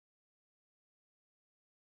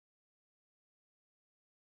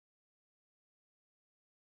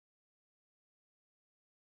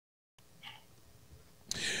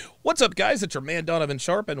What's up, guys? It's your man, Donovan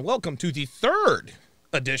Sharp, and welcome to the third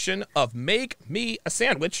edition of Make Me a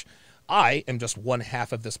Sandwich. I am just one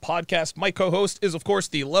half of this podcast. My co-host is, of course,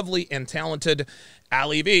 the lovely and talented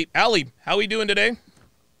Allie V. Allie, how are we doing today?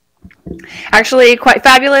 Actually, quite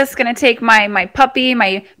fabulous. Gonna take my puppy,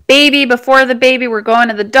 my baby. Before the baby, we're going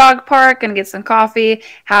to the dog park and get some coffee.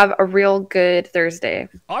 Have a real good Thursday.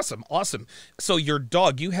 Awesome, awesome. So your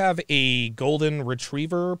dog, you have a golden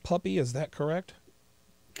retriever puppy, is that correct?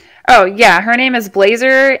 Oh yeah, her name is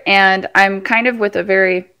Blazer, and I'm kind of with a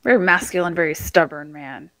very, very masculine, very stubborn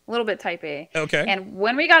man. A little bit type A. Okay. And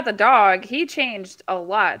when we got the dog, he changed a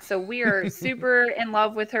lot. So we are super in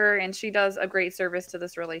love with her, and she does a great service to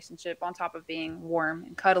this relationship on top of being warm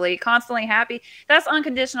and cuddly, constantly happy. That's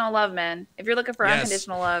unconditional love, man. If you're looking for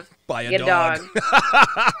unconditional love, buy get a a dog.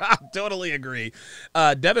 Totally agree.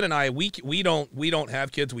 Devin and I, we don't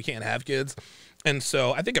have kids. We can't have kids. And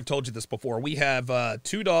so I think I've told you this before. We have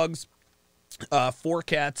 2 dogs, 4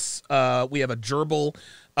 cats. We have a gerbil,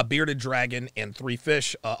 a bearded dragon, and 3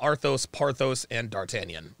 fish, Arthos, Parthos, and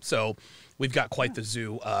D'Artagnan. So we've got quite the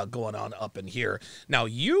zoo going on up in here. Now,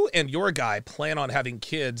 you and your guy plan on having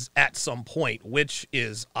kids at some point, which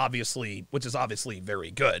is obviously very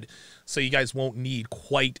good. So you guys won't need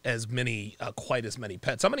quite as many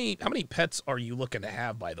pets. How many pets are you looking to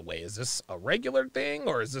have, by the way? Is this a regular thing,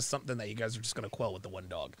 or is this something that you guys are just going to quell with the one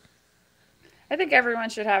dog? I think everyone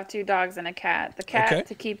should have 2 dogs and a cat. The cat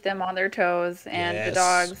to keep them on their toes, and the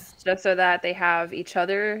dogs just so that they have each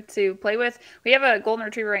other to play with. We have a golden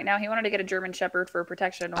retriever right now. He wanted to get a German shepherd for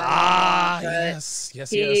protection. Yes.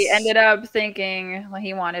 He ended up thinking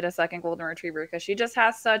he wanted a second golden retriever because she just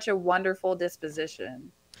has such a wonderful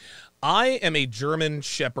disposition. I am a German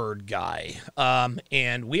shepherd guy,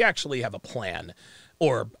 and we actually have a plan,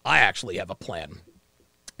 or I actually have a plan.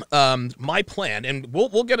 My plan, and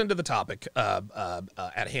we'll get into the topic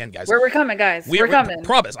at hand, guys. Where we're coming, guys. We're coming.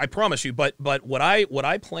 I promise you. But what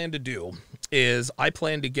I plan to do is I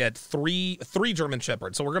plan to get three German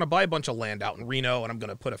shepherds. So we're gonna buy a bunch of land out in Reno, and I'm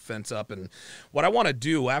gonna put a fence up. And what I want to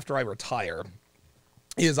do after I retire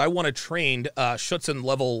is I want to train Schutzen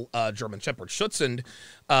level German shepherd. Schutzen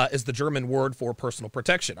is the German word for personal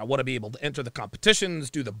protection. I want to be able to enter the competitions,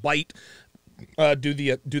 do the bite. Do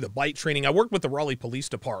the bite training. I worked with the Raleigh Police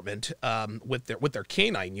Department with their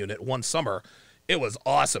canine unit one summer. It was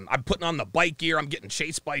awesome. I'm putting on the bite gear. I'm getting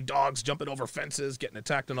chased by dogs, jumping over fences, getting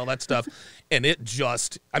attacked, and all that stuff. And it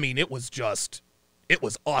was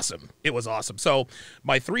awesome. It was awesome. So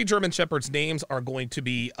my 3 German shepherds' names are going to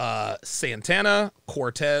be Santana,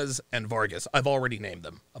 Cortez, and Vargas. I've already named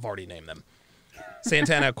them.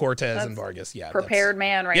 Santana, Cortez, and Vargas. Yeah, prepared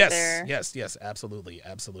man right there. Yes, absolutely.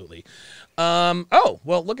 Oh,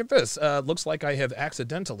 well, look at this. Looks like I have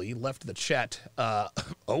accidentally left the chat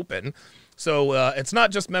open. So it's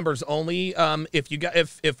not just members only. If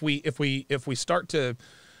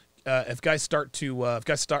guys start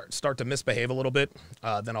to misbehave a little bit,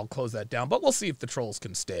 then I'll close that down. But we'll see if the trolls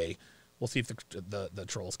can stay. We'll see if the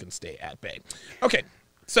trolls can stay at bay. Okay.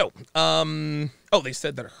 So, they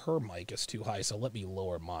said that her mic is too high, so let me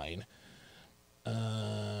lower mine.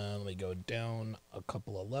 Let me go down a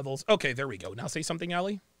couple of levels. Okay, there we go. Now say something,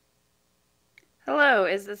 Allie. Hello,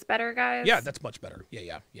 is this better, guys? Yeah, that's much better.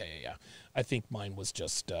 Yeah. I think mine was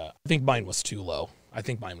just, I think mine was too low. At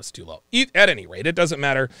any rate, it doesn't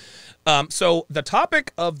matter. So the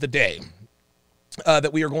topic of the day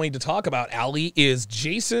that we are going to talk about, Allie, is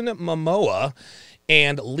Jason Momoa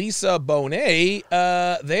and Lisa Bonet.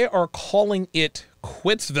 They are calling it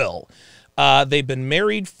Quitsville. They've been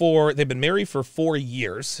married for 4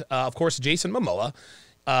 years. Of course, Jason Momoa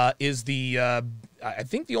is I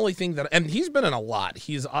think the only thing and he's been in a lot.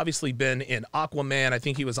 He's obviously been in Aquaman. I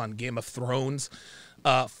think he was on Game of Thrones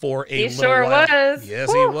for a little sure while. Was. Yes,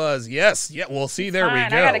 Whew. He was. Yes. Yeah. Well, see, there we go. I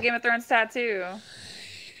got a Game of Thrones tattoo.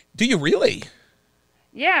 Do you really?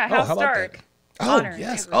 Yeah. House Stark. Oh,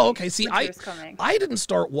 yes. Oh, okay. See, I didn't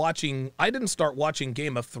start watching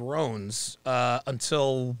Game of Thrones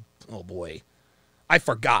until, oh boy, I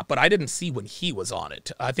forgot, but I didn't see when he was on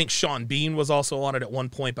it. I think Sean Bean was also on it at one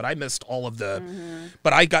point, but I missed all of the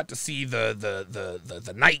but I got to see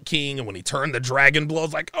the Night King, and when he turned the dragon blue, I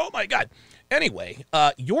was like, oh my God. Anyway,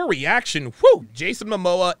 your reaction, Jason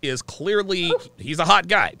Momoa is clearly, he's a hot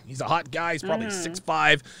guy. He's probably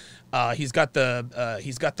 6'5". He's got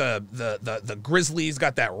the grizzly. He's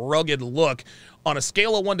got that rugged look. On a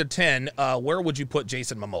scale of 1 to 10, where would you put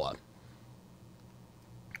Jason Momoa?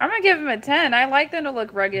 I'm gonna give him a 10. I like them to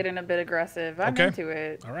look rugged and a bit aggressive. I'm Okay. into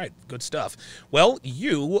it. All right. Good stuff. Well,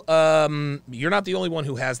 you're not the only one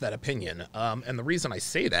who has that opinion. And the reason I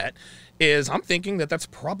say that is I'm thinking that that's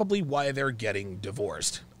probably why they're getting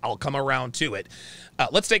divorced. I'll come around to it.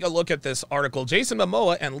 Let's take a look at this article. Jason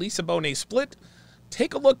Momoa and Lisa Bonet split.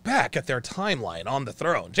 Take a look back at their timeline on the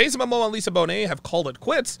throne. Jason Momoa and Lisa Bonet have called it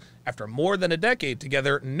quits after more than a decade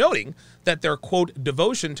together, noting that their, quote,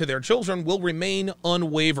 devotion to their children will remain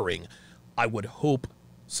unwavering. I would hope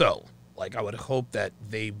so. Like, I would hope that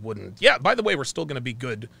they wouldn't. Yeah, by the way, we're still going to be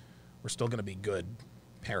good. We're still going to be good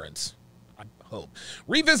parents. I hope.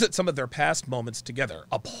 Revisit some of their past moments together.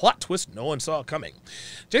 A plot twist no one saw coming.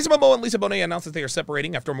 Jason Momoa and Lisa Bonet announced that they are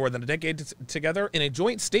separating after more than a decade together in a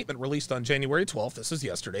joint statement released on January 12th. This is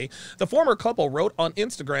yesterday. The former couple wrote on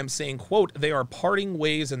Instagram saying, quote, they are parting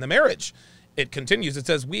ways in the marriage. It continues. It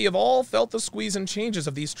says, we have all felt the squeeze and changes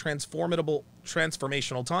of these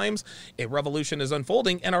transformational times. A revolution is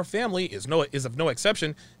unfolding, and our family is of no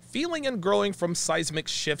exception. Feeling and growing from seismic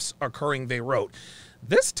shifts occurring, they wrote.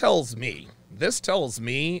 This tells me,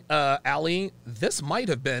 Allie, this might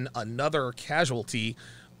have been another casualty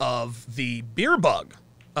of the beer bug.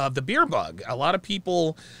 A lot of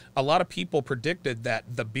people predicted that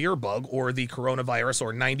the beer bug or the coronavirus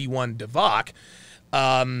or 91 Devoc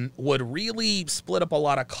would really split up a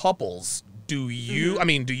lot of couples. Do you? I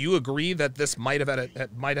mean, do you agree that this might have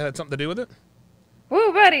had something to do with it?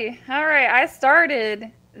 Woo, buddy! All right, I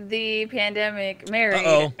started the pandemic married.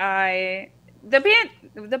 Uh-oh.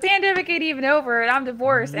 The pandemic ain't even over, and I'm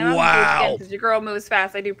divorced, and I'm divorced because your girl moves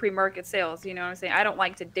fast. I do pre-market sales. You know what I'm saying? I don't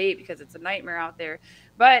like to date because it's a nightmare out there.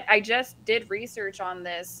 But I just did research on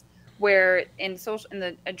this, where in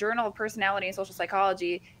the Journal of Personality and Social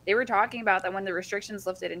Psychology, they were talking about that when the restrictions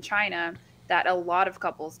lifted in China, that a lot of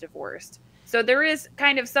couples divorced. So there is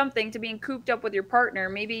kind of something to being cooped up with your partner.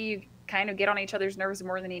 Maybe you kind of get on each other's nerves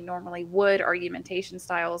more than you normally would. Argumentation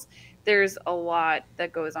styles. There's a lot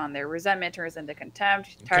that goes on there. Resentment turns into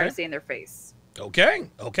contempt. Tired of seeing their face. Okay,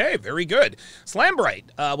 very good. Slambright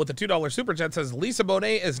with the $2 super chat says Lisa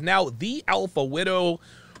Bonet is now the alpha widow.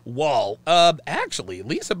 Wall. Actually,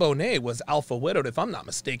 Lisa Bonet was alpha widowed, if I'm not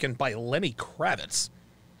mistaken, by Lenny Kravitz.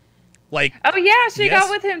 Like, oh yeah, she got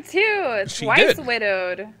with him too. Twice did.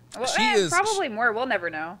 Widowed. Well, she is probably more. We'll never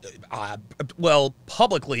know. Well,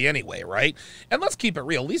 publicly anyway, right? And let's keep it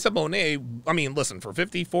real. Lisa Bonet, I mean, listen, for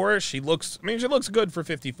 54, she looks good for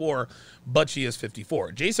 54, but she is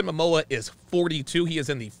 54. Jason Momoa is 42. He is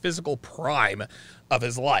in the physical prime of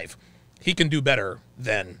his life. He can do better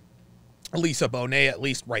than Lisa Bonet, at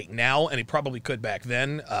least right now, and he probably could back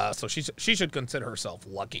then. So she should consider herself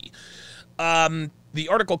lucky. The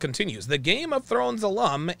article continues. The Game of Thrones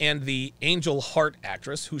alum and the Angel Heart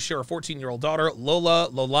actress, who share a 14-year-old daughter, Lola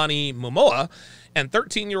Lolani Momoa, and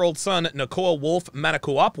 13-year-old son, Nakoa Wolf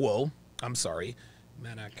Manakuapwo. I'm sorry.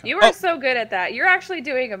 You are so good at that. You're actually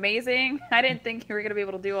doing amazing. I didn't think you were going to be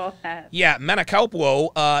able to do all that. Yeah,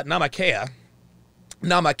 Manakuapwo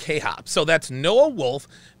Namakeha. So that's Noah Wolf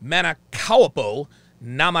Manakaupo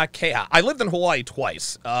Namakeha. I lived in Hawaii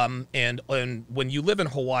twice, and when you live in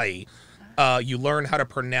Hawaii, you learn how to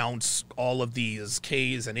pronounce all of these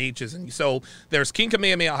K's and H's. And so there's King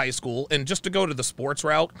Kamehameha High School, and just to go to the sports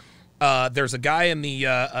route, there's a guy in the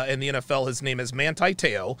NFL. His name is Manti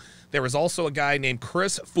Te'o. There was also a guy named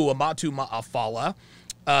Chris Fuamatu Ma'afala.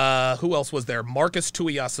 Who else was there? Marcus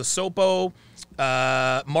Tuiasosopo,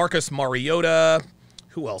 Marcus Mariota.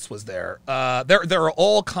 Who else was there? There are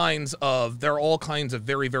all kinds of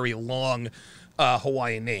very, very long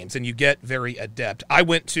Hawaiian names, and you get very adept. I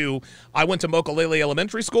went to Mokulele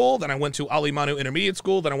Elementary School, then I went to Alimanu Intermediate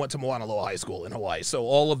School, then I went to Moana Loa High School in Hawaii. So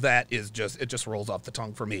all of that is just rolls off the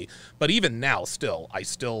tongue for me. But even now, I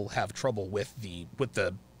still have trouble with the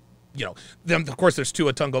then of course there's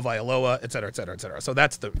Tua Tungo Vailoa, et cetera, et cetera, et cetera. So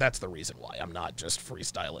that's the reason why I'm not just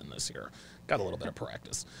freestyling this here. Got a little bit of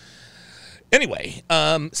practice. Anyway,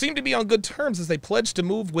 seem to be on good terms as they pledge to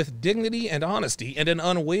move with dignity and honesty and an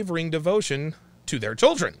unwavering devotion to their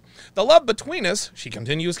children. The love between us, she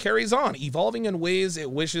continues, carries on, evolving in ways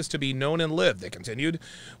it wishes to be known and lived. They continued,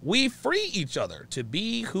 we free each other to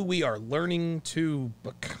be who we are learning to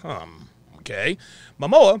become. Okay.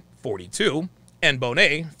 Momoa, 42, and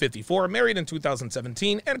Bonet, 54, married in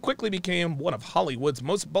 2017 and quickly became one of Hollywood's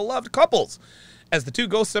most beloved couples. As the two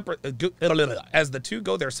go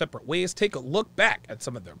their separate ways, take a look back at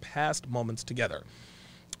some of their past moments together.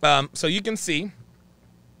 So you can see,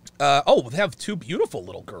 they have two beautiful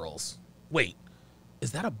little girls. Wait,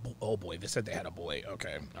 is that a boy? Oh boy, they said they had a boy.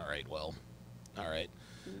 Okay, all right, well, all right.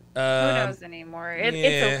 Who knows anymore?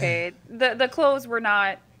 It's okay. The clothes were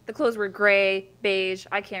not The clothes were gray, beige.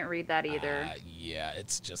 I can't read that either. Yeah,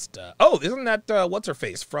 it's just. Oh, isn't that what's her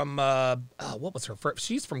face from? What was her?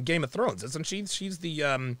 She's from Game of Thrones, isn't she? She's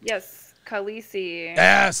the. Yes, Khaleesi.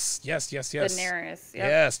 Yes. Daenerys.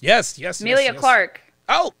 Yep. Yes. Emilia Clarke.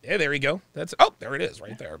 Oh, yeah, there you go. There it is,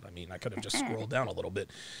 right there. I mean, I could have just scrolled down a little bit.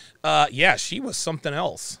 Yeah, she was something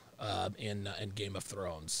else in Game of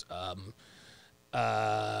Thrones.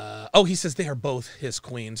 He says they are both his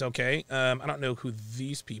queens. Okay, I don't know who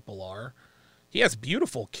these people are. He has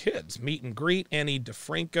beautiful kids. Meet and greet Annie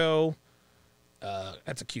DeFranco.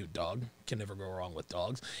 That's a cute dog. Can never go wrong with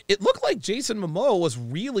dogs. It looked like Jason Momoa was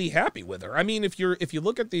really happy with her. I mean, if you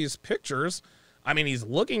look at these pictures, I mean, he's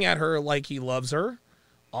looking at her like he loves her.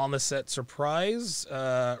 On the set, surprise,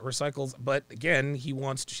 recycles. But again,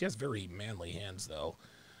 she has very manly hands though.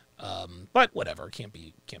 But whatever, can't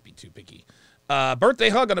be too picky. Birthday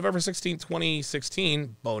hug on November 16,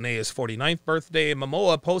 2016. Bonet's 49th birthday.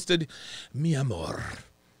 Momoa posted, "Mi amor,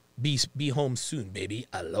 be home soon, baby.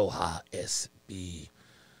 Aloha, SB."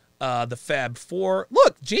 The Fab Four.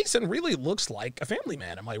 Look, Jason really looks like a family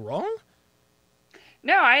man. Am I wrong?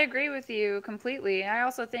 No, I agree with you completely. I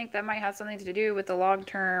also think that might have something to do with the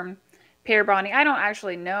long-term pair bonding. I don't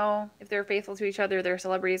actually know if they're faithful to each other, they're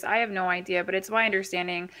celebrities. I have no idea, but it's my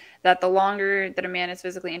understanding that the longer that a man is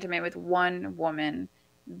physically intimate with one woman,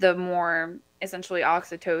 the more essentially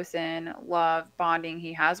oxytocin, love, bonding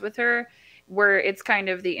he has with her, where it's kind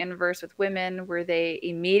of the inverse with women, where they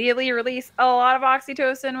immediately release a lot of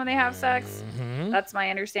oxytocin when they have sex. That's my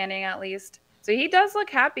understanding, at least. So he does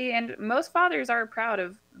look happy, and most fathers are proud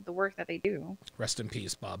of the work that they do. Rest in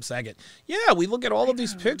peace, Bob Saget. Yeah, we look at all of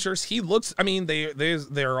these pictures. He looks. I mean,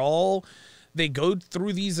 they're all. They go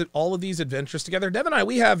through all of these adventures together. Devin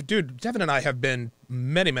and I have been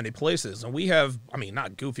many places, and we have. I mean,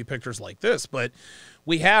 not goofy pictures like this, but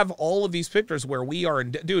we have all of these pictures where we are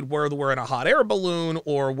whether we're in a hot air balloon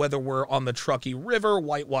or whether we're on the Truckee River,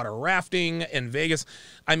 whitewater rafting in Vegas.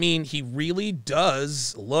 I mean, he really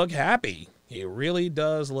does look happy. He really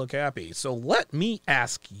does look happy. So let me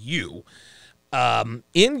ask you, in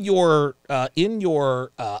your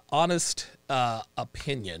honest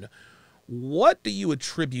opinion, what do you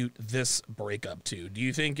attribute this breakup to? Do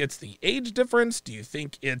you think it's the age difference? Do you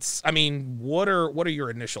think it's? I mean, what are your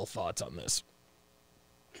initial thoughts on this?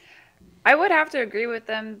 I would have to agree with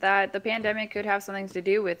them that the pandemic could have something to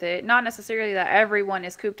do with it. Not necessarily that everyone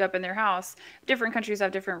is cooped up in their house. Different countries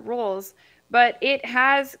have different rules. But it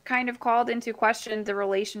has kind of called into question the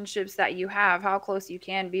relationships that you have, how close you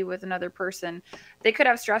can be with another person. They could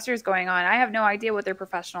have stressors going on. I have no idea what their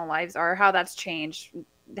professional lives are, how that's changed,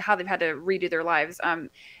 how they've had to redo their lives.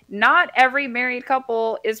 Not every married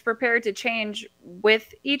couple is prepared to change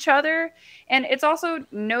with each other. And it's also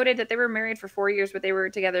noted that they were married for 4 years, but they were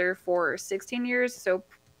together for 16 years. So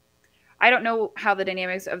I don't know how the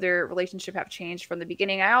dynamics of their relationship have changed from the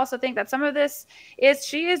beginning. I also think that some of this is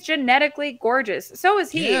she is genetically gorgeous. So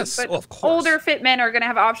is he. Yes, but of course. Older fit men are going to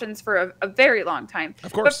have options for a very long time.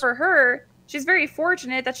 Of course. But for her, she's very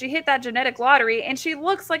fortunate that she hit that genetic lottery, and she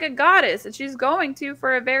looks like a goddess, and she's going to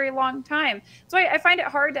for a very long time. So I find it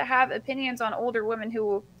hard to have opinions on older women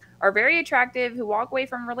who are very attractive, who walk away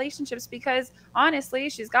from relationships because,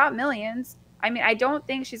 honestly, she's got millions. I mean, I don't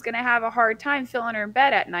think she's going to have a hard time filling her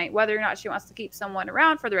bed at night. Whether or not she wants to keep someone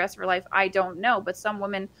around for the rest of her life, I don't know. But some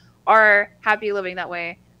women are happy living that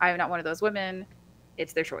way. I am not one of those women.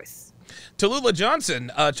 It's their choice. Tallulah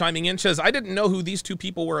Johnson chiming in says, "I didn't know who these two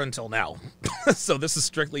people were until now." So this is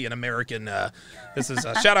strictly an American. This is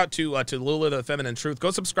a shout out to Tallulah, The Feminine Truth.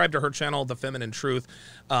 Go subscribe to her channel, The Feminine Truth.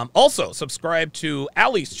 Also subscribe to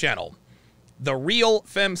Allie's channel, The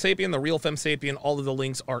RealFemSapien, The RealFemSapien. All of the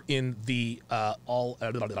links are in the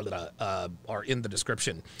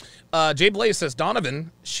description. Jay Blaze says,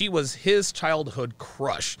 Donovan, she was his childhood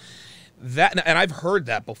crush. That, and I've heard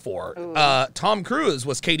that before. Tom Cruise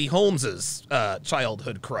was Katie Holmes's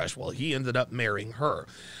childhood crush. Well, he ended up marrying her.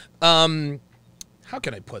 How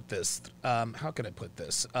can I put this? It's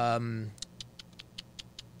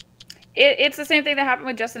the same thing that happened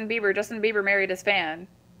with Justin Bieber. Justin Bieber married his fan.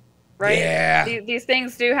 Right? Yeah. These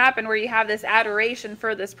things do happen where you have this adoration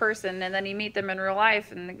for this person, and then you meet them in real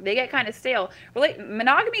life, and they get kind of stale.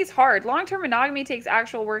 Monogamy is hard. Long-term monogamy takes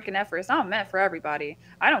actual work and effort. It's not meant for everybody.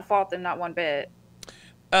 I don't fault them not one bit.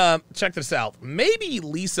 Check this out. Maybe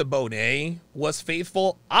Lisa Bonet was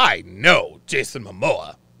faithful. I know Jason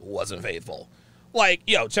Momoa wasn't faithful. Like,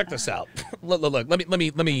 yo, check this out. Look. Let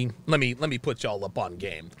me put y'all up on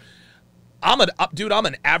game. I'm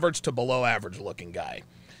an average to below average looking guy.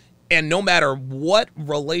 And no matter what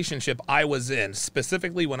relationship I was in,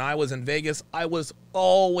 specifically when I was in Vegas, I was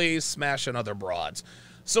always smashing other broads.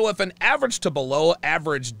 So if an average to below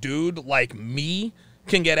average dude like me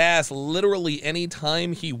can get ass literally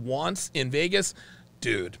anytime he wants in Vegas,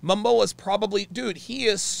 dude, Momoa's probably, dude, he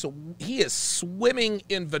is swimming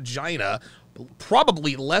in vagina,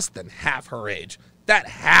 probably less than half her age. That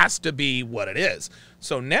has to be what it is.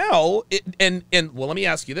 So now, well, let me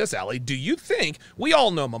ask you this, Allie. Do you think, we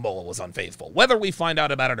all know Momoa was unfaithful. Whether we find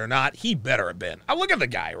out about it or not, he better have been. I look at the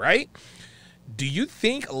guy, right? Do you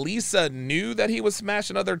think Lisa knew that he was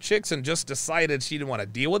smashing other chicks and just decided she didn't want to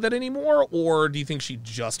deal with it anymore? Or do you think she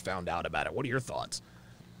just found out about it? What are your thoughts?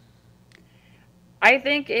 I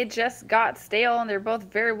think it just got stale, and they're both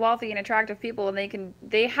very wealthy and attractive people, and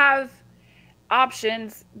they have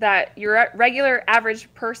options that your regular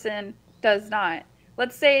average person does not.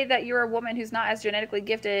 Let's say that you're a woman who's not as genetically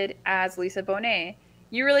gifted as Lisa Bonet.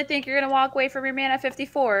 You really think you're going to walk away from your man at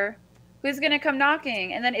 54? Who's going to come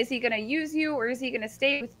knocking? And then is he going to use you, or is he going to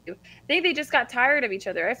stay with you? I think they just got tired of each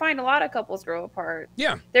other. I find a lot of couples grow apart.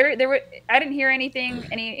 Yeah. I didn't hear anything,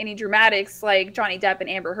 any dramatics like Johnny Depp and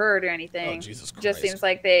Amber Heard or anything. Oh, Jesus Christ. Just seems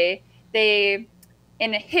like they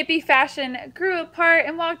in a hippie fashion grew apart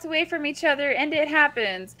and walked away from each other, and it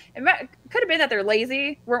happens. It could have been that they're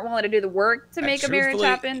lazy, weren't willing to do the work to make a marriage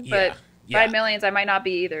happen, but by millions, I might not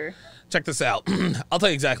be either. Check this out. I'll tell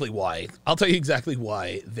you exactly why. I'll tell you exactly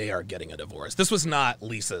why they are getting a divorce. This was not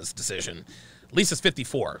Lisa's decision. Lisa's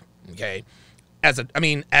 54, okay?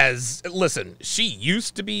 Listen, she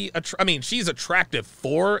used to be, she's attractive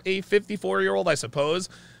for a 54-year-old, I suppose.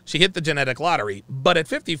 She hit the genetic lottery, but at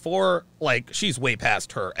 54, like, she's way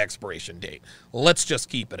past her expiration date. Let's just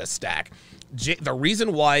keep it a stack. The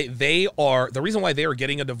reason why they are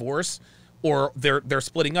getting a divorce, or they're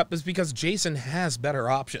splitting up, is because Jason has better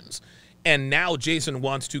options. And now Jason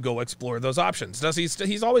wants to go explore those options.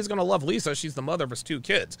 He's always going to love Lisa. She's the mother of his 2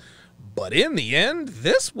 kids. But in the end,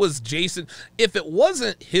 this was Jason. If it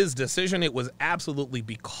wasn't his decision, it was absolutely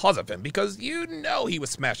because of him. Because he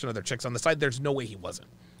was smashing other chicks on the side. There's no way he wasn't.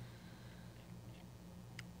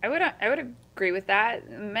 I would agree with that.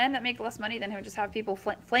 Men that make less money than him just have people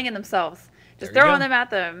flinging themselves, just throwing them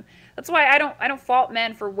at them. That's why I don't fault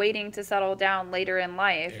men for waiting to settle down later in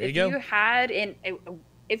life.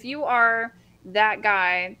 If you are that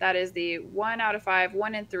guy that is the 1 out of 5,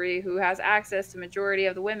 1 in 3 who has access to majority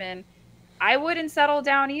of the women, I wouldn't settle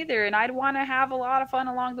down either, and I'd want to have a lot of fun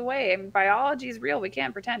along the way. I mean, biology is real. We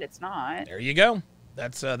can't pretend it's not. There you go.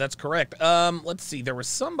 That's correct. Let's see. There was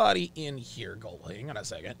somebody in here. Hang on a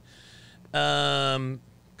second.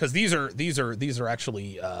 Because these are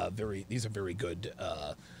actually very good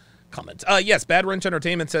comments. Yes, Bad Wrench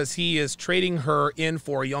Entertainment says he is trading her in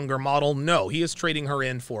for a younger model. No, he is trading her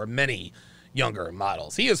in for many younger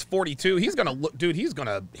models. He is 42. He's gonna look, dude. He's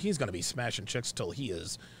gonna be smashing chicks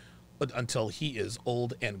until he is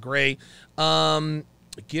old and gray.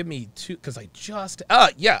 Give me 2, because I just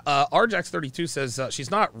RJax32 says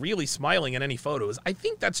she's not really smiling in any photos. I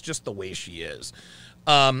think that's just the way she is.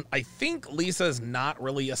 I think Lisa's not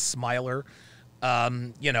really a smiler.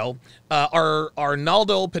 Arnaldo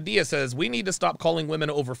Padilla says we need to stop calling women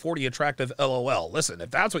over 40 attractive. LOL. Listen,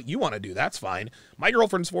 if that's what you want to do, that's fine. My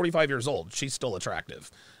girlfriend's 45 years old. She's still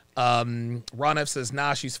attractive. Ron F says,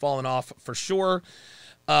 nah, she's fallen off for sure.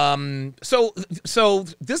 So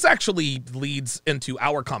this actually leads into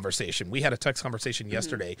our conversation. We had a text conversation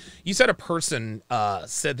yesterday. You said a person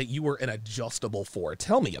said that you were an adjustable 4.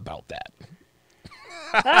 Tell me about that.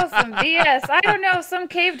 That was some BS. I don't know, some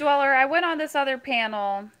cave dweller. I went on this other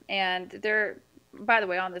panel, and by the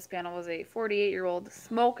way, on this panel was a 48-year-old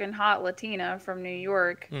smoking hot Latina from New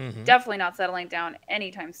York. Definitely not settling down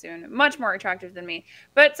anytime soon. Much more attractive than me.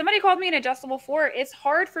 But somebody called me an adjustable 4. It's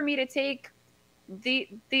hard for me to take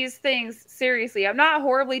these things seriously. I'm not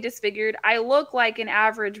horribly disfigured. I look like an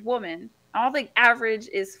average woman. I don't think average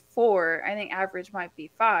is 4. I think average might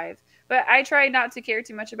be 5. But I try not to care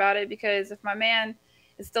too much about it, because if my man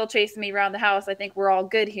is still chasing me around the house, I think we're all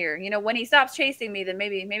good here. You know, when he stops chasing me, then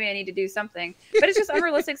maybe I need to do something. But it's just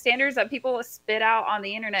unrealistic standards that people spit out on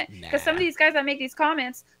the internet. Because some of these guys that make these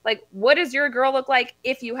comments, like, what does your girl look like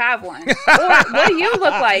if you have one? Or what do you look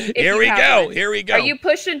like if you have one? Here we go. Are you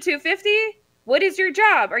pushing 250? What is your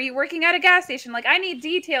job? Are you working at a gas station? Like, I need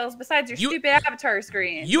details besides your stupid avatar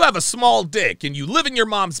screen. You have a small dick, and you live in your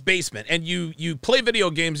mom's basement, and you play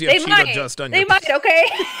video games. You have Cheeto Dust on your... They might, okay?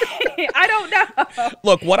 I don't know.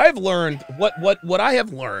 Look, what I've learned, what I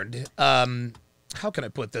have learned, how can I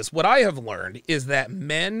put this? What I have learned is that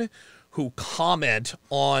men who comment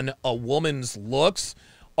on a woman's looks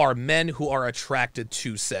are men who are attracted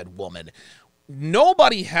to said woman.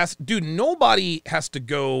 Nobody has to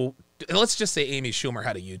go... Let's just say Amy Schumer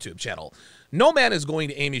had a YouTube channel. No man is going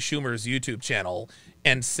to Amy Schumer's YouTube channel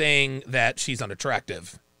and saying that she's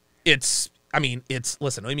unattractive. Listen,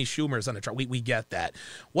 Amy Schumer's unattractive. We get that.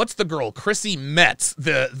 What's the girl? Chrissy Metz,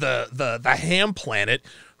 the ham planet,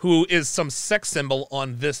 who is some sex symbol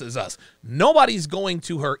on This Is Us. Nobody's going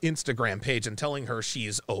to her Instagram page and telling her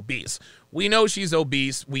she's obese. We know she's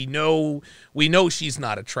obese. We know she's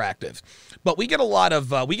not attractive. But we get a lot of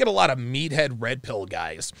meathead red pill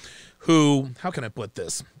guys who, how can I put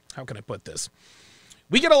this?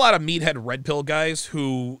 We get a lot of meathead red pill guys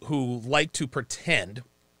who like to pretend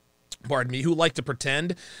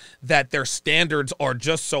that their standards are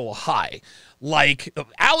just so high. Like,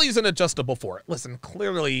 Allie's an adjustable for it. Listen,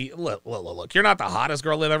 clearly, look, you're not the hottest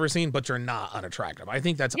girl I've ever seen, but you're not unattractive. I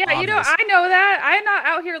think that's obvious. I know that. I'm not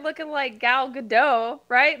out here looking like Gal Gadot,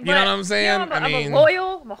 right? You know what I'm saying? I'm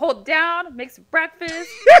loyal. I'm going to hold down, make some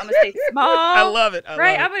breakfast. I'm going to stay small. I love it. I'm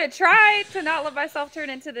going to try to not let myself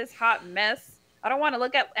turn into this hot mess. I don't want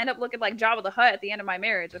to end up looking like Jabba the Hutt at the end of my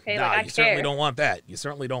marriage, okay? No, you certainly don't want that. You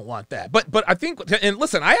certainly don't want that. But I think, and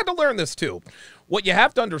listen, I had to learn this too. What you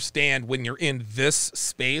have to understand when you're in this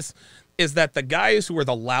space is that the guys who are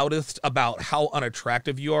the loudest about how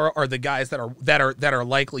unattractive you are the guys that are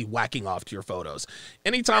likely whacking off to your photos.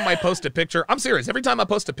 Anytime I post a picture, I'm serious. Every time I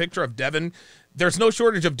post a picture of Devin, there's no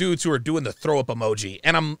shortage of dudes who are doing the throw up emoji.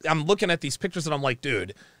 And I'm looking at these pictures and I'm like,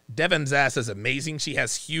 dude, Devin's ass is amazing. She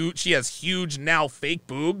has huge now fake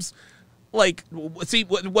boobs. Like, see,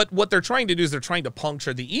 what they're trying to do is they're trying to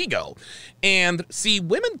puncture the ego. And see,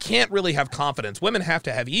 women can't really have confidence. Women have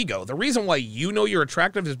to have ego. The reason why you know you're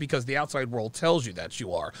attractive is because the outside world tells you that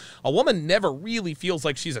you are. A woman never really feels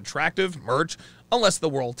like she's attractive, merch, unless the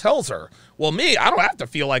world tells her. Well, me, I don't have to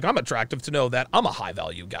feel like I'm attractive to know that I'm a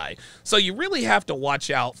high-value guy. So you really have to watch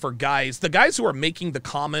out for guys, the guys who are making the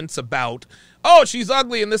comments about, oh, she's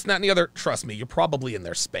ugly and this and that and the other. Trust me, you're probably in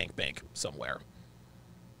their spank bank somewhere.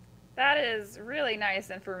 That is really nice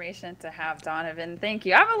information to have, Donovan. Thank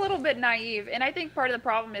you. I'm a little bit naive, and I think part of the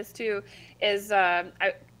problem is taking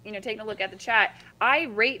a look at the chat, I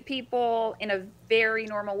rate people in a very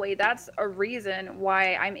normal way. That's a reason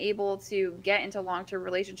why I'm able to get into long-term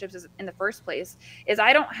relationships in the first place, is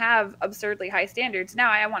I don't have absurdly high standards. Now,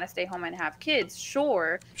 I want to stay home and have kids,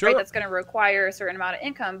 sure. Right? That's going to require a certain amount of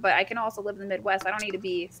income, but I can also live in the Midwest. I don't need to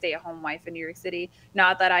be a stay-at-home wife in New York City.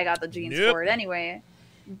 Not that I got the genes for it anyway.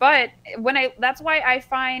 But that's why I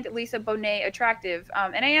find Lisa Bonet attractive.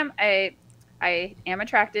 And I am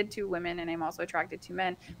attracted to women, and I'm also attracted to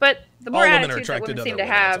men. But the more attitudes that women seem to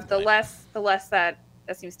have, the less that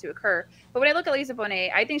seems to occur. But when I look at Lisa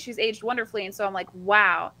Bonet, I think she's aged wonderfully, and so I'm like,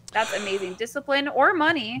 wow, that's amazing. Discipline or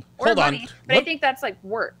money. But I think that's like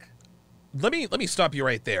work. Let me stop you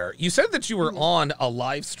right there. You said that you were on a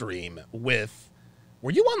live stream with.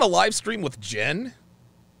 Were you on the live stream with Jen?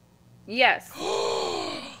 Yes.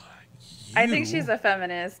 I think she's a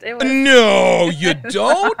feminist. No, you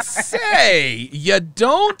don't say. You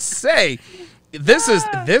don't say.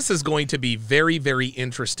 This is going to be very, very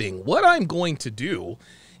interesting. What I'm going to do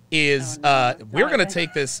is we are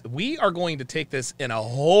going to take this in a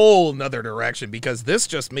whole nother direction, because this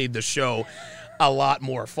just made the show a lot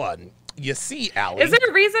more fun. You see, Allie. Is there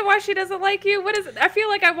a reason why she doesn't like you? What is it? I feel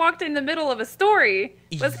like I walked in the middle of a story.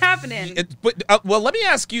 What's happening? Well, let me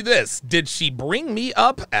ask you this. Did she bring me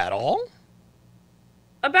up at all?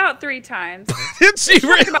 About 3 times. Did she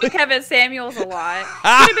really? About Kevin Samuels a lot. Could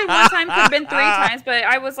have been 1 time, could have been 3 times, but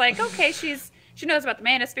I was like, okay, she knows about the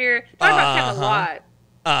manosphere. Talk about Kevin a lot.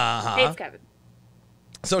 Hates Kevin.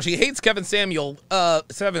 So she hates Kevin Samuels.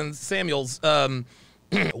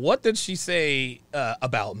 What did she say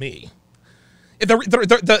about me?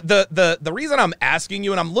 The reason I'm asking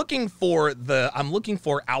you, and I'm looking for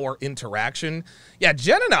our interaction. Yeah,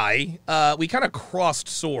 Jen and I, we kind of crossed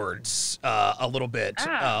swords a little bit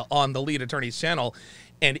on the lead attorney's channel,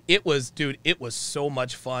 and it was so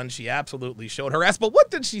much fun. She absolutely showed her ass. But what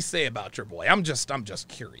did she say about your boy? I'm just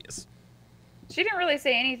curious. She didn't really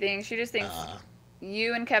say anything. She just thinks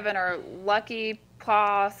you and Kevin are lucky,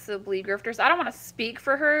 possibly grifters. I don't want to speak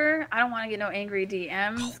for her. I don't want to get no angry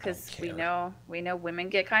DMs, because we know women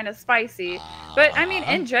get kind of spicy. But I mean,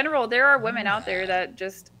 in general, there are women out there that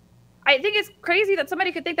just, I think it's crazy that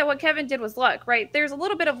somebody could think that what Kevin did was luck, right? There's a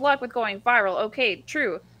little bit of luck with going viral. Okay,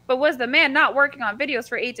 true. But was the man not working on videos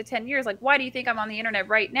for 8 to 10 years? Like, why do you think I'm on the internet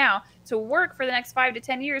right now to work for the next 5 to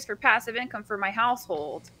 10 years for passive income for my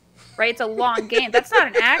household? Right? It's a long game. That's not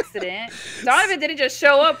an accident. Donovan didn't just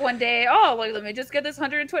show up one day. Oh, like, let me just get this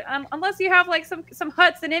 120. Unless you have like some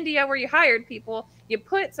huts in India where you hired people, you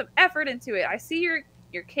put some effort into it. I see your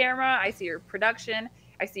camera. I see your production.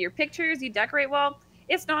 I see your pictures. You decorate well.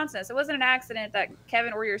 it's nonsense. It wasn't an accident that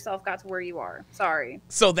Kevin or yourself got to where you are. Sorry.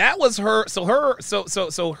 So that was her. Her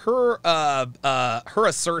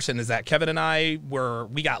assertion is that Kevin and I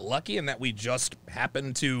we got lucky and that we just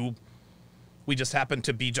happened to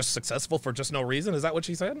be just successful for just no reason. Is that what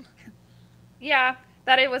she said? Yeah,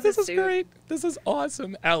 that it was. This a is suit. great. This is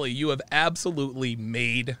awesome, Allie. You have absolutely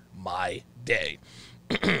made my day.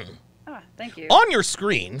 Thank you. On your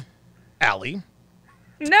screen, Allie.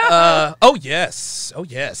 No. Oh yes.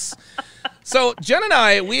 So Jen and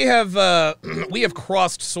I, we have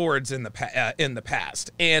crossed swords in the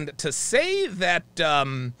past, and to say that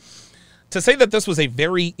this was a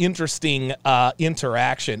very interesting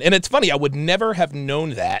interaction, and it's funny, I would never have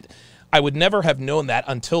known that.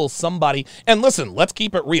 Until somebody, and listen, let's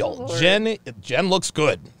keep it real. Oh, Jen looks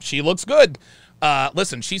good. She looks good.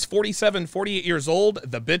 Listen, she's 47, 48 years old.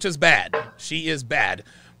 The bitch is bad. She is bad.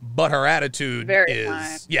 But her attitude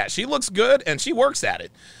yeah, she looks good and she works at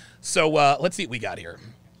it. So let's see what we got here.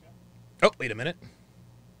 Oh, wait a minute.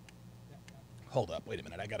 Hold up, wait a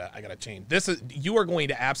minute. I gotta change. You are going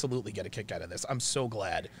to absolutely get a kick out of this. I'm so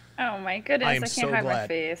glad. Oh my goodness, I can't hide my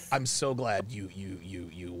face. I'm so glad you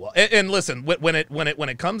and listen, when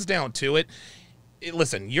it comes down to it,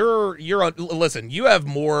 listen, you have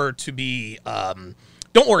more to be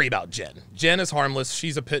don't worry about Jen. Jen is harmless.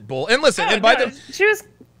 She's a pit bull. And listen, by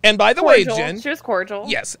the way, Jen, she was cordial.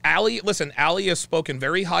 Yes, Allie has spoken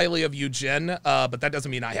very highly of you, Jen, but that doesn't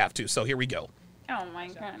mean I have to. So here we go. Oh my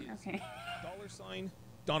god. Okay. $sign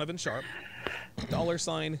Donovan Sharp.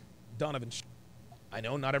 $Donovan Sharp. I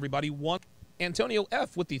know not everybody wants Antonio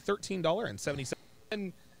F with the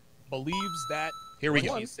 $13.77 believes that here we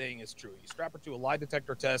go. He's saying is true. You strap her to a lie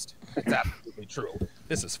detector test. It's absolutely true.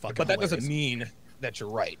 This is fucking. But that doesn't mean that you're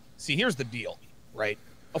right. See, here's the deal, right?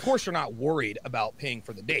 Of course, you're not worried about paying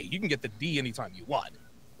for the date. You can get the D anytime you want,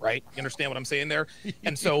 right? You understand what I'm saying there?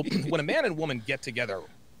 And so when a man and woman get together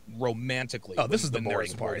romantically, this is the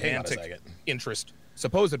boring part.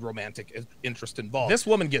 Supposed romantic interest involved. This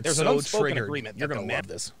woman gets so triggered. Agreement. You're gonna love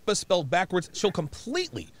this. But spelled backwards, she'll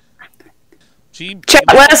completely. Chat,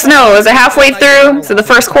 let us know. Is it halfway through? So the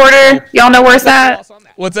first quarter? Y'all know where it's at?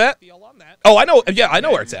 What's that? Oh, I know. Yeah, I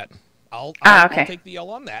know where it's at. I'll take the L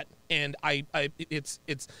on that. And it's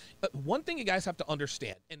one thing you guys have to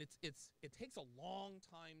understand, and it takes a long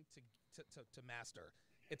time to master.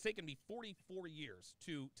 It's taken me 44 years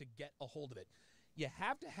to get a hold of it. You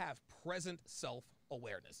have to have present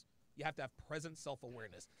self-awareness.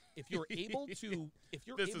 If you're able to,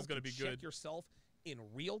 check yourself in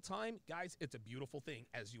real time, guys, it's a beautiful thing,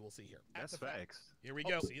 as you will see here. That's facts. Here we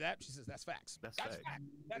go. See that? She says that's facts. That's facts.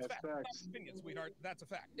 That's facts. Opinion, sweetheart. That's a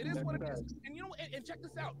fact. It is what it is. And you know, and check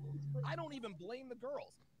this out. I don't even blame the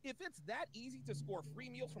girls. If it's that easy to score free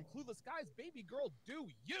meals from clueless guys, baby girl, do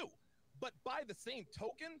you. But by the same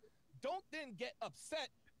token, don't then get upset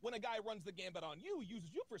when a guy runs the gambit on you,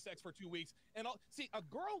 uses you for sex for 2 weeks, and see, a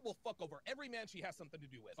girl will fuck over every man she has something to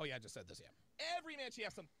do with. Oh yeah, I just said this. Yeah, every man she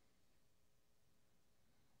has some.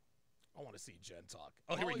 I want to see Jen talk.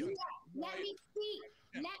 Oh, here we go. Let me speak.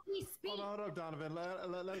 Let me speak. Hold on, Donovan.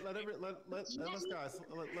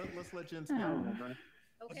 Let's let Jen speak.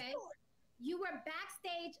 Okay. You were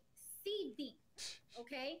backstage seething.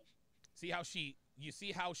 Okay. You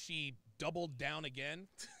see how she doubled down again?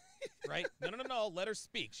 Right? No. Let her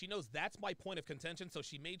speak. She knows that's my point of contention, so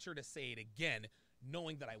she made sure to say it again,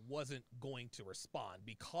 knowing that I wasn't going to respond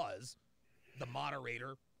because the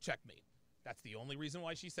moderator checked me. That's the only reason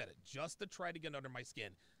why she said it, just to try to get under my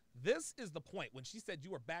skin. This is the point. When she said you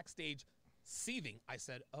were backstage seething, I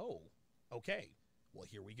said, oh, okay. Well,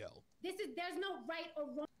 here we go. There's no right or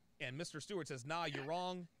wrong. And Mr. Stewart says, nah, you're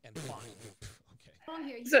wrong, and fine.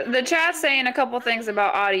 Okay. So the chat's saying a couple things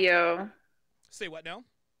about audio. Say what now?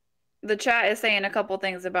 The chat is saying a couple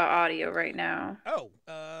things about audio right now. Oh,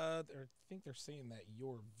 I think they're saying that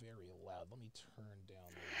you're very loud. Let me turn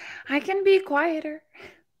down. I can be quieter.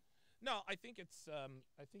 No, I think it's.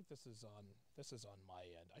 I think this is on my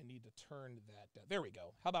end. I need to turn that down. There we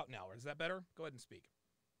go. How about now? Is that better? Go ahead and speak.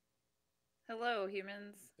 Hello,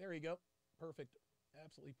 humans. There you go. Perfect.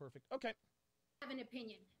 Absolutely perfect. Okay. Have an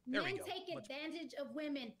opinion. There Men take advantage of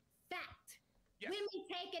women. Fact. Yes. Women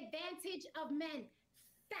take advantage of men.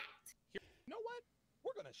 Fact. You know what?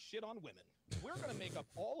 We're gonna shit on women. We're gonna make up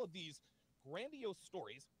all of these grandiose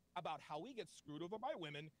stories about how we get screwed over by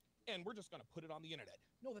women, and we're just gonna put it on the internet.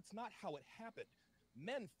 No, that's not how it happened.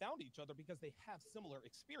 Men found each other because they have similar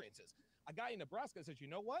experiences. A guy in Nebraska says, you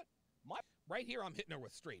know what? Right here, I'm hitting her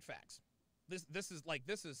with straight facts. This is like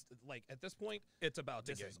at this point, it's about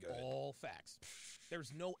to get good. All facts.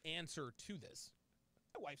 There's no answer to this.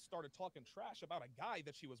 My wife started talking trash about a guy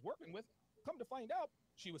that she was working with. Come to find out,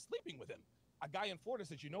 she was sleeping with him. A guy in Florida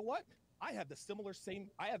says, you know what? I had the similar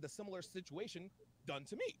situation done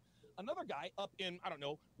to me. Another guy up in, I don't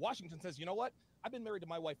know, Washington says, you know what? I've been married to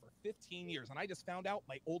my wife for 15 years, and I just found out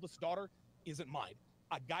my oldest daughter isn't mine.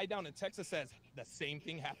 A guy down in Texas says the same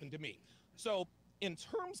thing happened to me. So in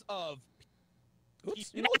terms of,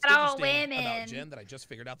 oops, you know what's Not all interesting about women. Jen that I just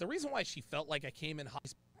figured out? The reason why she felt like I came in high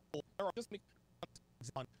school, or just make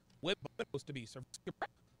on women supposed to be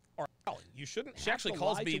or you shouldn't. She actually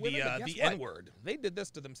calls me the N-word. They did this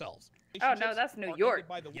to themselves. Oh no, that's New York.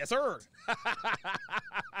 Yes, sir.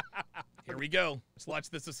 Here we go. Let's watch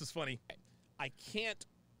this. This is funny. I can't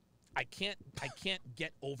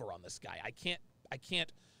get over on this guy. I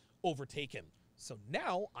can't overtake him. So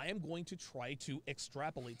now I am going to try to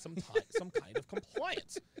extrapolate some kind of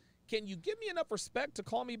compliance. Can you give me enough respect to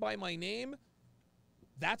call me by my name?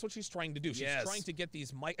 That's what she's trying to do. She's trying to get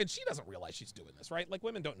these and she doesn't realize she's doing this, right? Like,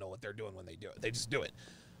 women don't know what they're doing when they do it. They just do it.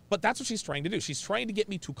 But that's what she's trying to do. She's trying to get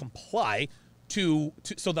me to comply so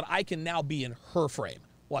that I can now be in her frame.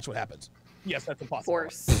 Watch what happens. Yes, that's impossible.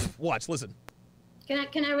 Force. Watch, listen.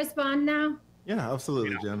 Can I respond now? Yeah,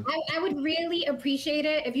 absolutely, Jen. I would really appreciate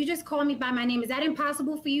it if you just call me by my name. Is that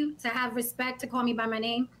impossible for you to have respect to call me by my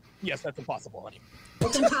name? Yes, that's impossible, honey.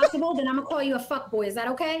 It's impossible? Then I'm gonna call you a fuckboy. Is that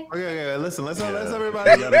okay? Okay, listen, let's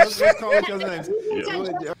everybody. Let's call each other's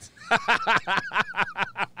names.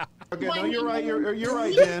 Okay, no, you're right. You're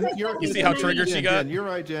right, Jen. You see how triggered she got? Jen, you're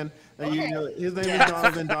right, Jen. His name is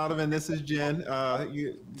Donovan. Donovan, this is Jen.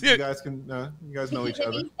 You guys know each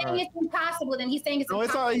other. If he's saying it's impossible, then he's saying it's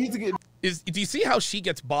impossible. No, it's all. Do you see how she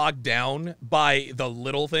gets bogged down by the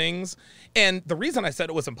little things? And the reason I said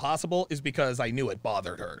it was impossible is because I knew it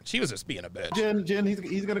bothered her. She was just being a bitch. Jen,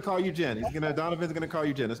 he's gonna call you Jen. Donovan's gonna call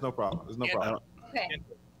you Jen. It's no problem. There's no problem. Okay.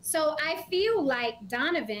 So I feel like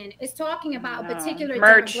Donovan is talking about a particular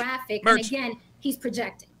Merch. demographic, and again, he's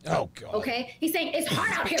projecting. Oh God. Okay, he's saying it's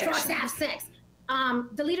hard out here for us to have sex.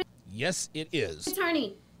 The leader. Yes, it is.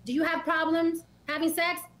 Attorney, do you have problems having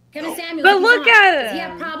sex? Kevin Samuels. But look at him. Does he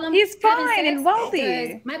have problems? He's having fine sex? and wealthy.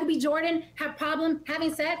 Does Michael B. Jordan have problem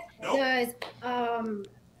having sex? Does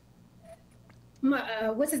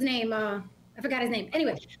what's his name? I forgot his name.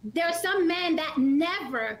 Anyway, there are some men that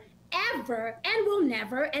never, ever, and will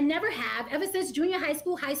never, and never have, ever since junior high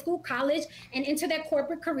school, college, and into their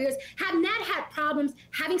corporate careers, have not had problems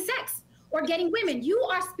having sex or getting women. You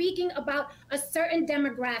are speaking about a certain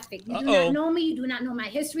demographic. You do not know me. You do not know my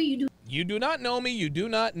history. You do not know me. You do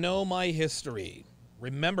not know my history.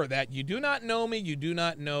 Remember that. You do not know me. You do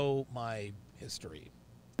not know my history.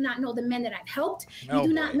 Not know the men that I've helped. You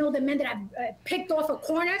do not know the men that I've picked off a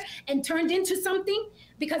corner and turned into something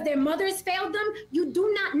because their mothers failed them. You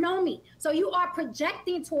do not know me. So you are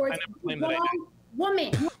projecting towards the wrong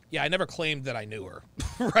woman. Yeah, I never claimed that I knew her,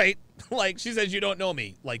 right? Like, she says, you don't know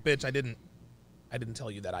me. Like, bitch, I didn't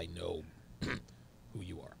tell you that I know who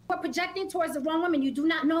you are. You're projecting towards the wrong woman. You do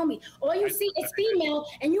not know me. All you see is female,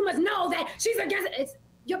 and you must know that she's against it.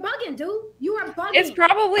 You're bugging, dude. You are bugging. It's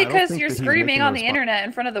probably because you're screaming on the internet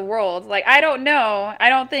in front of the world. Like, I don't know. I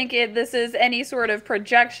don't think this is any sort of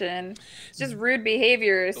projection. It's just rude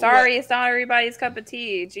behavior. Sorry, it's not everybody's cup of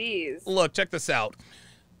tea. Jeez. Look, check this out.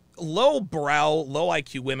 Low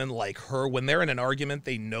IQ women like her, when they're in an argument,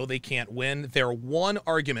 they know they can't win. Their one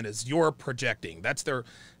argument is you're projecting. That's their.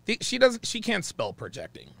 She can't spell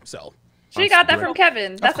projecting, so. She got that from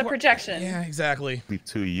Kevin. That's a projection. Yeah, exactly.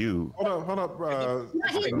 To you. Hold up. He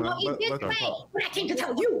did say, what I came to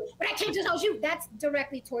tell you. That's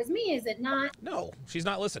directly towards me, is it not? No, she's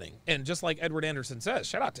not listening. And just like Edward Anderson says,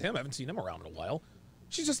 shout out to him. I haven't seen him around in a while.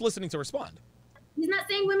 She's just listening to respond. He's not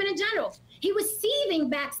saying women in general. He was seething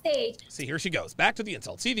backstage. See, here she goes. Back to the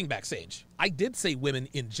insult. Seething backstage. I did say women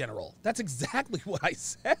in general. That's exactly what I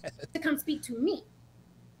said. To come speak to me.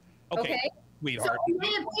 Okay? Sweetheart. So in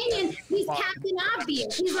my opinion, he's Captain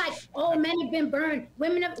Obvious. He's like, oh, men have been burned.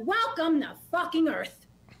 Women have welcome the fucking earth.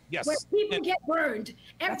 Yes. Where people get burned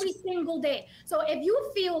every single day. So if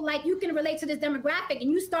you feel like you can relate to this demographic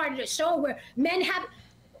and you started a show where men have,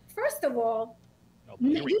 first of all,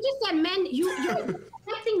 you just said men, you're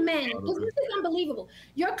collecting men. This is unbelievable.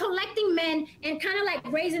 You're collecting men and kind of like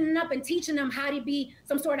raising them up and teaching them how to be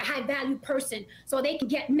some sort of high value person so they can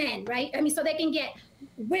get men, right? I mean, so they can get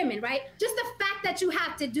women, right? Just the fact that you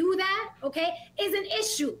have to do that, okay, is an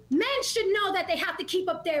issue. Men should know that they have to keep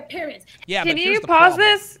up their appearance. Yeah, can you pause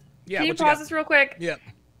this? Yeah, can you pause this real quick? Yeah.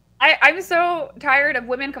 I'm so tired of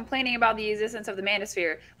women complaining about the existence of the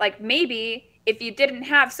manosphere. Like, maybe if you didn't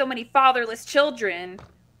have so many fatherless children,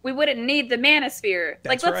 we wouldn't need the manosphere.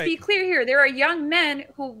 That's like, let's right. be clear here. There are young men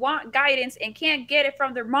who want guidance and can't get it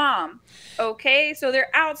from their mom. Okay, so they're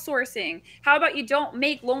outsourcing. How about you don't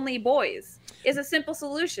make lonely boys? Is a simple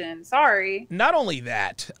solution. Sorry. Not only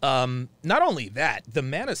that, the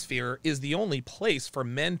manosphere is the only place for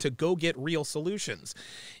men to go get real solutions.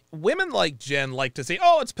 Women like Jen like to say,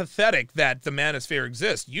 oh, it's pathetic that the manosphere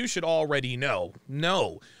exists. You should already know.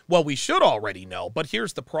 No. Well, we should already know, but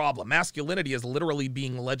here's the problem. Masculinity is literally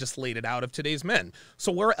being legislated out of today's men.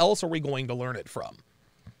 So where else are we going to learn it from?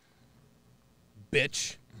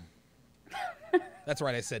 Bitch. That's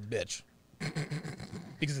right, I said bitch.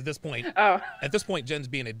 Because at this point, Jen's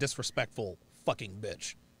being a disrespectful fucking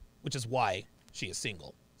bitch, which is why she is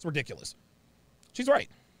single. It's ridiculous. She's right.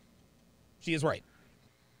 She is right.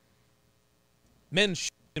 Men,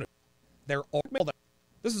 they're all.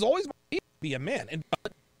 This is always my to be a man, and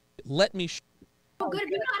let me. Good if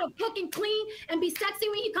you know how to cook and clean and be sexy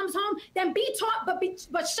when he comes home, then be taught,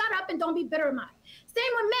 but shut up and don't be bitter about it. Same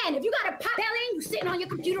with men. If you got a pot belly and you sitting on your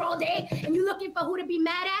computer all day and you looking for who to be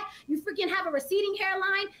mad at, you freaking have a receding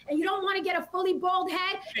hairline and you don't want to get a fully bald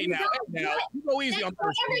head. Hey, now, you go easy on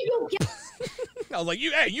you get. I was like,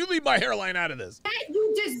 you leave my hairline out of this. That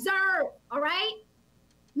you deserve, all right?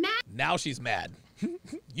 Man. Now she's mad.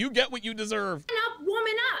 You get what you deserve. Up,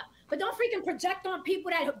 woman up. But don't freaking project on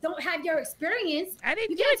people that don't have your experience.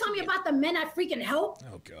 You can't tell me about the men I freaking help.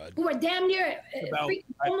 Oh, God. Who are damn near freaking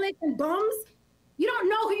homeless and bums. You don't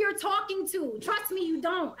know who you're talking to. Trust me, you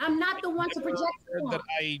don't. I'm not the one to project on. That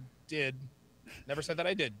I did. Never said that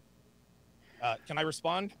I did. Can I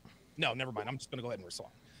respond? No, never mind. I'm just going to go ahead and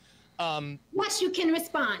respond. Yes, you can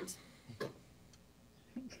respond.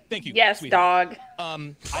 Thank you. Yes, sweetheart.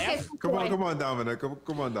 dog. Okay, come on, Dominic.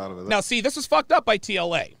 Come on, Donovan. Now, see, this was fucked up by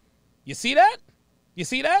TLA. You see that? You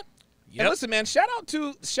see that? Yeah. And listen, man. Shout out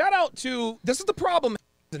to. This is the problem.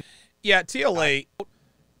 Yeah, TLA.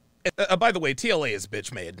 By the way, TLA is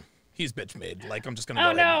bitch made. He's bitch made. Like, I'm just gonna.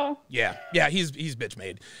 Oh no. Yeah, he's bitch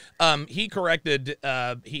made. He corrected.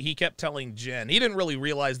 He kept telling Jen. He didn't really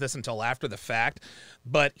realize this until after the fact,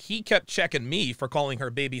 but he kept checking me for calling her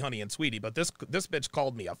baby, honey, and sweetie. But this bitch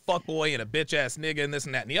called me a fuckboy and a bitch ass nigga and this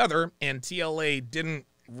and that and the other. And TLA didn't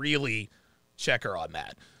really check her on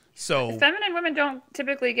that. So feminine women don't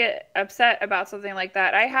typically get upset about something like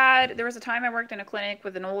that. There was a time I worked in a clinic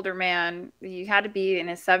with an older man. He had to be in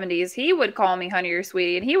his 70s. He would call me honey or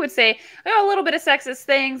sweetie, and he would say, a little bit of sexist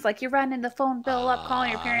things, like you're running the phone bill up,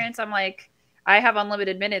 calling your parents. I'm like, I have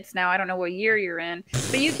unlimited minutes now. I don't know what year you're in.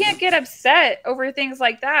 But you can't get upset over things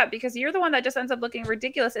like that because you're the one that just ends up looking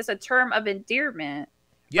ridiculous. It's a term of endearment.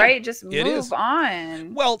 Yeah, right, just move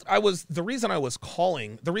on. Well, the reason I was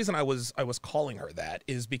calling her that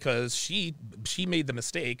is because she made the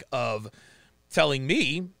mistake of telling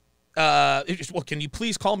me, well, can you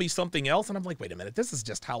please call me something else? And I'm like, wait a minute, this is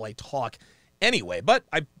just how I talk anyway. But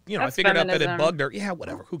I figured out that it bugged her. Yeah,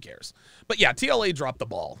 whatever, who cares? But yeah, TLA dropped the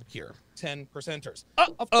ball here. 10%ers.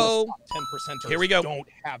 Of course, 10%ers. Here we go. Don't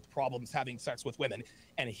have problems having sex with women.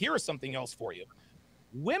 And here's something else for you.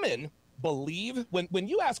 Women believe when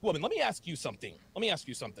you ask women, let me ask you something.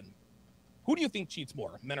 Who do you think cheats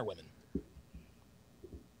more, men or women?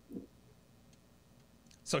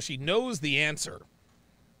 So she knows the answer.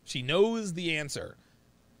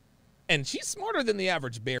 And she's smarter than the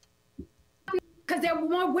average bear. Because there are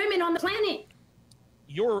more women on the planet.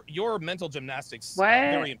 Your mental gymnastics what?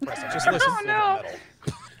 Very impressive. Just listen. Oh, no.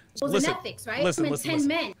 Listen, ethics, right? Listen. 10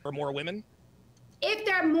 men. Or more women? If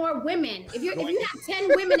there are more women, if you have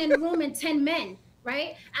 10 women in the room and 10 men,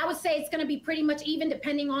 right? I would say it's going to be pretty much even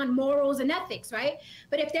depending on morals and ethics, right?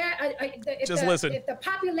 But if the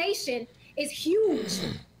population is huge,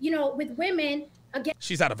 with women, again,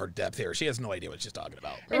 she's out of her depth here. She has no idea what she's talking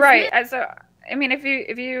about. Right. So, I mean, if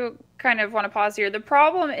you kind of want to pause here, the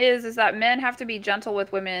problem is that men have to be gentle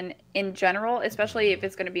with women in general, especially if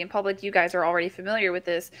it's going to be in public. You guys are already familiar with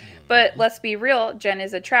this, but let's be real. Jen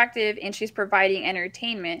is attractive and she's providing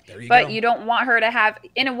entertainment, but you don't want her to have,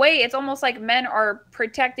 in a way, it's almost like men are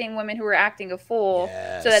protecting women who are acting a fool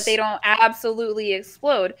so that they don't absolutely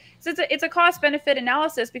explode. So it's a cost benefit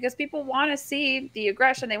analysis because people want to see the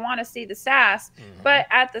aggression. They want to see the sass, but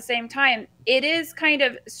at the same time, it is kind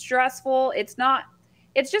of stressful. It's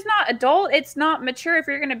just not adult. It's not mature. If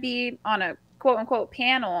you're going to be on a quote unquote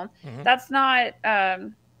panel, that's not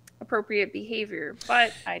appropriate behavior.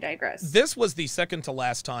 But I digress. This was the second to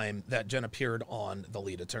last time that Jen appeared on The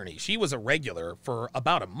Lead Attorney. She was a regular for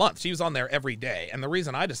about a month. She was on there every day. And the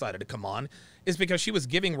reason I decided to come on is because she was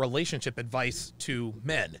giving relationship advice to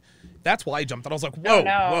men. That's why I jumped on. I was like, whoa,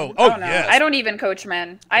 whoa. Oh, no. Yes. I don't even coach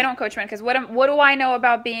men. I don't coach men because what do I know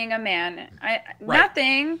about being a man?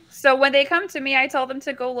 Nothing. So when they come to me, I tell them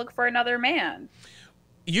to go look for another man.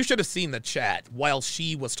 You should have seen the chat while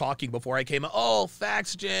she was talking before I came. Oh,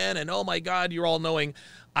 facts, Jen, and oh my God, you're all knowing.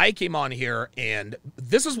 I came on here, and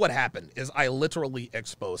this is what happened: is I literally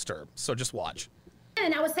exposed her. So just watch.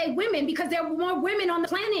 And I would say women because there are more women on the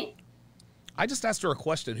planet. I just asked her a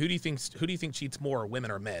question: Who do you think cheats more,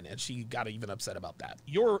 women or men? And she got even upset about that.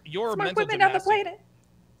 Your mental women on the planet.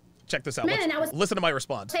 Check this out. Listen to my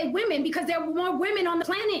response. Say women because there are more women on the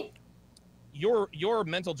planet. Your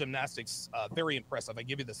mental gymnastics, very impressive. I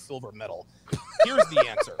give you the silver medal. Here's the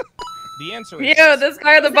answer. The answer is this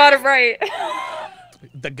guy on the bottom right.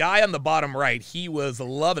 The guy on the bottom right, he was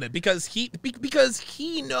loving it because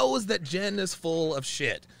he knows that Jen is full of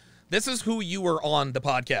shit. This is who you were on the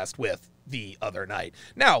podcast with the other night.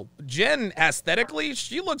 Now, Jen, aesthetically,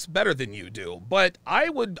 she looks better than you do, but I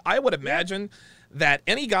would imagine that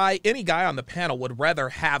any guy on the panel would rather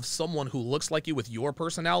have someone who looks like you with your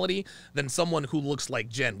personality than someone who looks like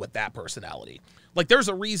Jen with that personality. Like, there's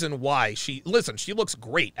a reason why she looks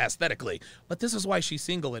great aesthetically, but this is why she's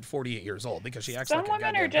single at 48 years old, because she acts like a goddamn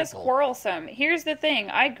women are just quarrelsome. Here's the thing.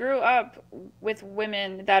 I grew up with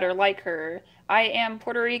women that are like her. I am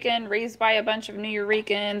Puerto Rican, raised by a bunch of New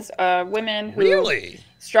Yorkers, women who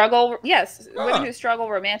struggle. Yes, women who struggle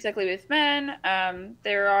romantically with men.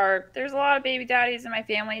 There's a lot of baby daddies in my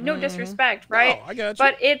family. No disrespect, right? No, I got you.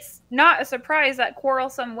 But it's not a surprise that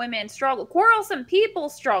quarrelsome women struggle. Quarrelsome people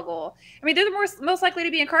struggle. I mean, they're the most likely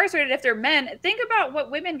to be incarcerated if they're men. Think about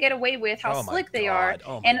what women get away with, how slick they are,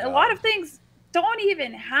 and a lot of things don't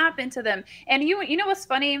even happen to them. And you know what's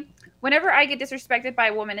funny? Whenever I get disrespected by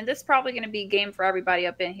a woman, and this is probably going to be game for everybody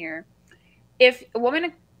up in here, if a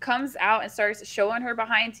woman comes out and starts showing her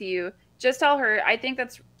behind to you, just tell her, I think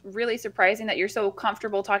that's really surprising that you're so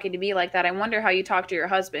comfortable talking to me like that. I wonder how you talk to your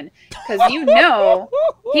husband, because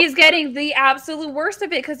he's getting the absolute worst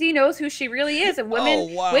of it because he knows who she really is. And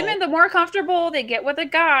women, the more comfortable they get with a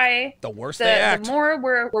guy, the worse they act. The more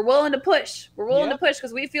we're willing to push. We're willing to push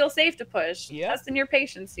because we feel safe to push. Testing your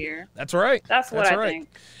patience here. That's right. That's what I think.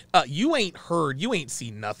 You ain't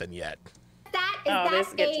seen nothing yet. Is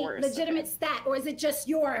that a legitimate stat, or is it just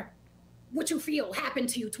what you feel happened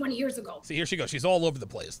to you 20 years ago? See, here she goes. She's all over the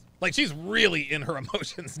place. Like, she's really in her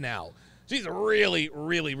emotions now. She's really,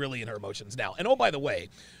 really, really in her emotions now. And oh, by the way,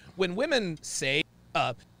 when women say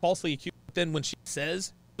falsely accused, then when she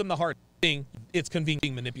says them the hard thing, it's convenient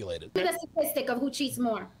being manipulated. The statistic of who cheats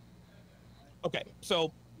more. Okay,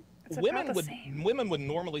 so women would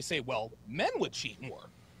normally say, well, men would cheat more.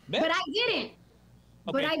 But I didn't.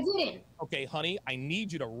 Okay. But I didn't. Okay, honey, I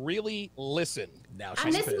need you to really listen. Now she's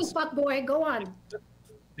I'm listening, pissed. fuck boy. Go on.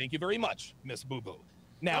 Thank you very much, Miss Boo Boo.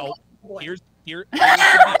 Now, okay,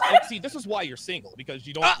 see, this is why you're single, because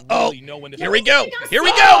you don't really know when to. Here we go. Here we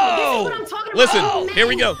go. Listen, here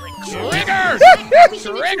we go. Triggered.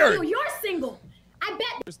 Triggered. You're single. I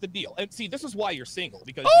bet. Here's the deal. And see, this is why you're single,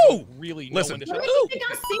 because you don't really know when to. What makes you think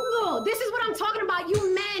I'm single? This is what I'm talking about.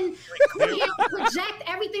 You men who project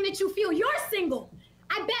everything that you feel. You're single.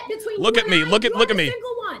 I bet between look you at me. and Look at the me.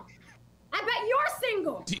 Single one. I bet you're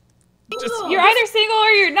single. You're either single or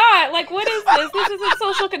you're not. Like, what is this? This isn't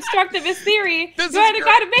social constructivist theory. You either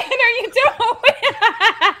got a man or you don't.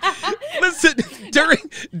 Listen,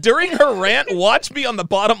 during her rant, watch me on the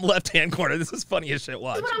bottom left-hand corner. This is funny as shit.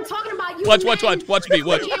 Watch. That's what I'm talking about. You watch me.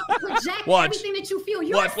 Watch. Project everything that you feel.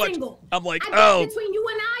 You're single. I'm like, I bet between you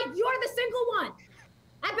and I, you're the single one.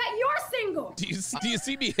 I bet you're single. Do you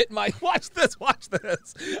see me hit my... Watch this. I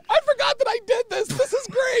forgot that I did this. This is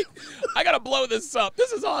great. I got to blow this up.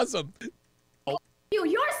 This is awesome.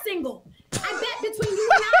 You're single. I bet between you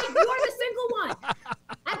and I, you're the single one.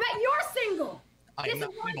 I bet you're single. This is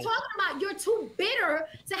what I'm talking about. You're too bitter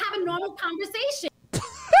to have a normal conversation.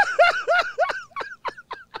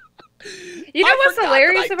 You know what's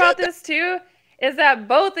hilarious about this, too? Is that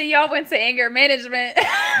both of y'all went to anger management.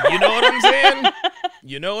 You know what I'm saying?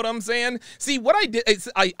 You know what I'm saying? See, what I did is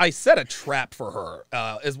I set a trap for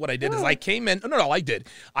her, is what I did. Is I came in,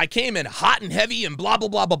 I came in hot and heavy and blah, blah,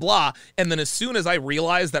 blah, blah, blah. And then as soon as I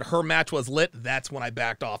realized that her match was lit, that's when I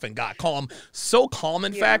backed off and got calm. So calm,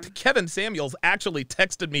 in fact, Kevin Samuels actually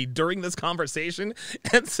texted me during this conversation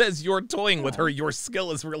and says, you're toying with her. Your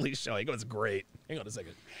skill is really showing. It was great. Hang on a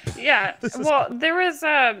second. Yeah. Well, there was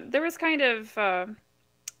kind of,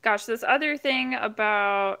 this other thing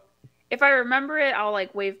about If I remember it, I'll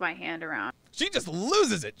like wave my hand around. She just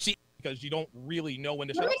loses it. Because you don't really know when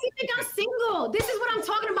to shut up. What makes you think I'm single? This is what I'm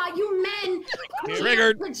talking about. You men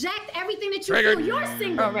Triggered. project everything that you feel. You're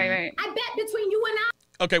single. Oh, right. I bet between you and I.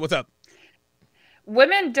 Okay, what's up?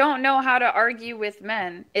 Women don't know how to argue with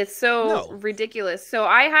men. It's so ridiculous. So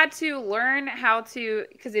I had to learn how to,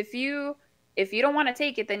 because if you don't want to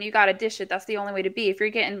take it, then you got to dish it. That's the only way to be. If you're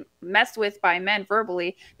getting messed with by men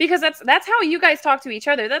verbally, because that's how you guys talk to each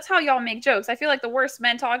other. That's how y'all make jokes. I feel like the worse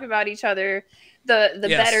men talk about each other, the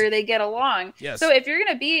better they get along. Yes. So if you're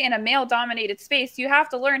going to be in a male dominated space, you have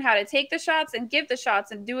to learn how to take the shots and give the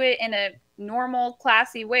shots and do it in a normal,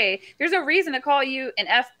 classy way. There's a reason to call you an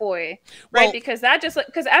F-boy, right? Well, because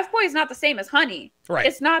F-boy is not the same as honey. Right.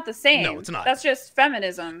 It's not the same. No, it's not. That's just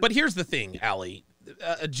feminism. But here's the thing, Allie.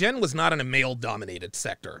 Jen was not in a male-dominated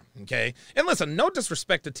sector, okay? And listen, no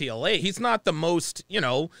disrespect to TLA. He's not the most, he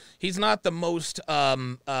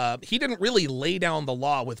didn't really lay down the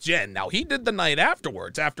law with Jen. Now, he did the night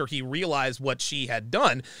afterwards, after he realized what she had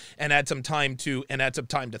done and had some time to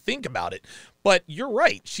think about it. But you're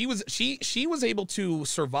right. She was able to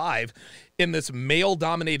survive in this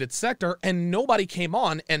male-dominated sector, and nobody came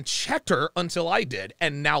on and checked her until I did.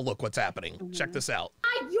 And now look what's happening. Mm-hmm. Check this out.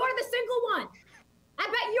 You're the single one. I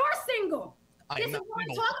bet you're single. This is what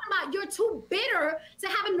I'm talking about. You're too bitter to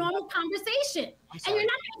have a normal conversation. And you're not going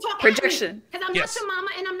to talk projection. Because I'm not your mama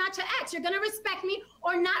and I'm not your ex. You're going to respect me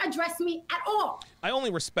or not address me at all. I only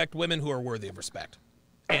respect women who are worthy of respect.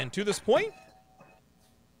 And to this point,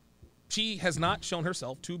 she has not shown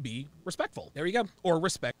herself to be respectful. There you go. Or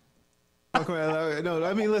respect. Okay, no,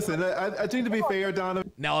 I mean, listen, I think to be fair, Donovan.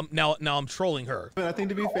 Now I'm trolling her. I think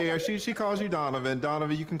to be fair, she calls you Donovan.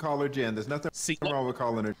 Donovan, you can call her Jen. There's nothing wrong with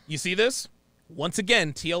calling her. You see this? Once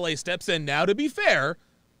again, TLA steps in. Now, to be fair,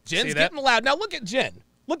 Jen's getting loud. Now look at Jen.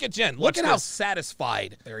 Look at Jen. Look at how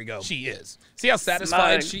satisfied she is. See how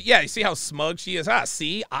satisfied you see how smug she is?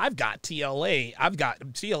 See, I've got TLA.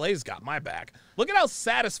 TLA's got my back. Look at how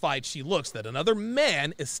satisfied she looks that another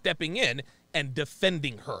man is stepping in and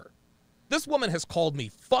defending her. This woman has called me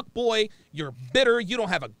fuckboy, you're bitter, you don't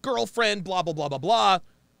have a girlfriend, blah, blah, blah, blah, blah.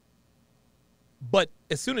 But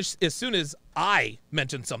as soon as I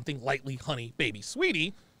mention something lightly, honey, baby,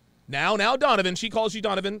 sweetie, now Donovan, she calls you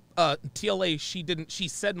Donovan. TLA, she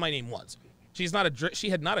said my name once. She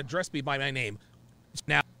had not addressed me by my name.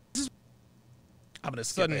 Now, I'm gonna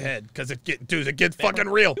skip ahead because it gets fucking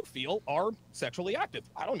real. You feel are sexually active.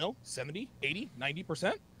 I don't know, 70, 80,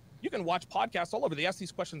 90%. You can watch podcasts all over. They ask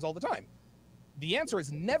these questions all the time. The answer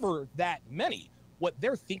is never that many. What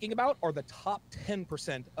they're thinking about are the top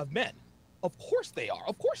 10% of men. Of course they are.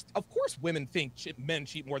 Of course women think men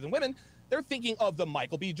cheat more than women. They're thinking of the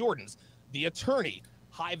Michael B. Jordans, the attorney,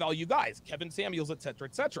 high-value guys, Kevin Samuels, etc.,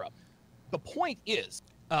 etc. The point is,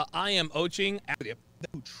 I am Oching,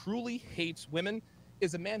 who truly hates women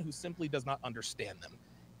is a man who simply does not understand them.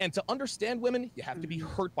 And to understand women, you have to be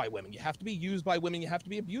hurt by women. You have to be used by women. You have to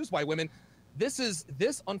be abused by women. This,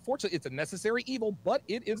 unfortunately, it's a necessary evil, but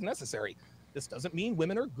it is necessary. This doesn't mean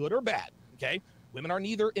women are good or bad, okay? Women are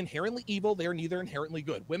neither inherently evil. They are neither inherently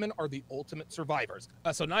good. Women are the ultimate survivors.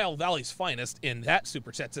 So Nile Valley's finest in that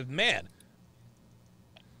super chat said, man,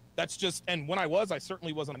 that's just, and when I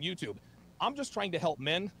certainly wasn't on YouTube. I'm just trying to help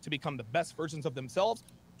men to become the best versions of themselves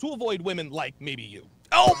to avoid women like maybe you.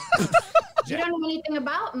 Oh! You don't know anything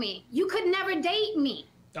about me. You could never date me.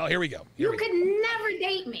 Oh, here we go. You could never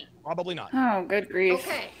date me. Probably not. Oh, good grief.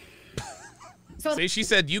 Okay. So see, she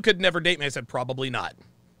said you could never date me. I said probably not.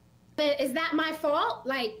 Is that my fault?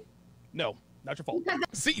 Like, no, not your fault.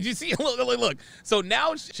 See, you see, look. So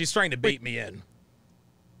now she's trying to bait me in.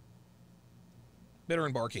 Bitter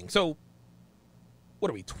and barking. So, what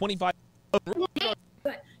are we? 25.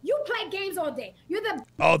 You play games all day. You're the.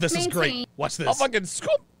 Oh, this is great. Watch this. I'll fucking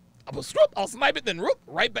scoop. I'll snipe it, then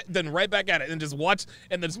right back at it, and just watch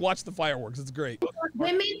the fireworks. It's great.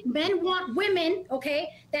 Men want women, okay,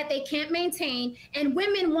 that they can't maintain, and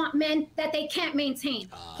women want men that they can't maintain.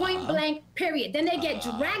 Point blank, period. Then they get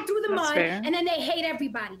dragged through the mud, and then they hate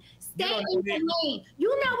everybody. Stay in your lane.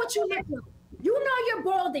 You know what you live with. You know you're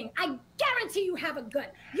balding. I guarantee you have a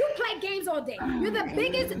gut. You play games all day. You're the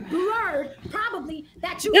biggest blurred, probably,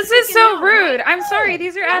 that you. This is so rude. Right? I'm sorry.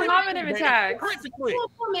 These are ad hominem attacks.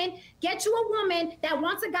 Get you a woman that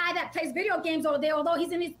wants a guy that plays video games all day, although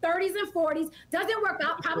he's in his 30s and 40s, doesn't work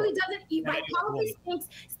out, probably doesn't eat right, probably stinks.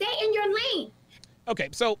 Stay in your lane. Okay,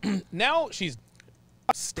 so now she's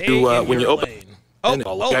stay in your lane. Oh,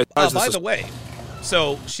 by the way.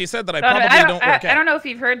 So she said that I probably don't work out. I don't know if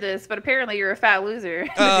you've heard this, but apparently you're a fat loser. Did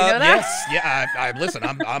you know that? Yes. Yeah. I listen.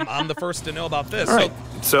 I'm the first to know about this. All right.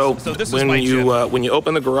 So this when is my when you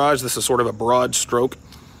open the garage, this is sort of a broad stroke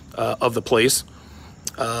of the place,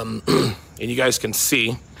 and you guys can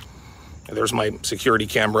see. There's my security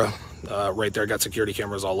camera right there. I got security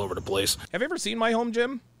cameras all over the place. Have you ever seen my home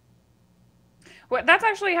gym? Well, that's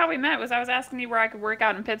actually how we met. Was I was asking you where I could work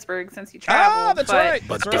out in Pittsburgh since you traveled. Ah, that's right.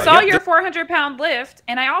 But I saw your 400-pound lift,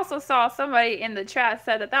 and I also saw somebody in the chat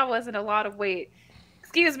said that wasn't a lot of weight.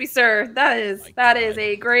 Excuse me, sir. That is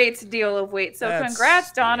a great deal of weight. So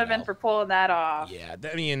congrats, Donovan, for pulling that off. Yeah,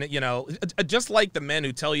 I mean, just like the men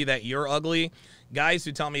who tell you that you're ugly, guys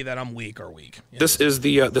who tell me that I'm weak are weak. This is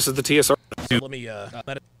the TSR. So let me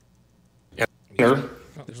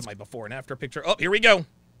this is my before and after picture. Oh, here we go.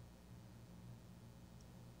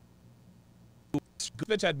 Good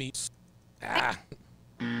bitch had me.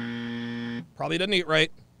 Probably didn't eat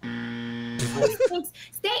right. Stay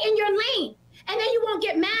in your lane, and then you won't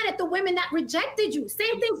get mad at the women that rejected you.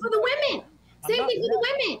 Same thing for the women. Same thing for the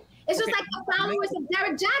women. It's just like the followers of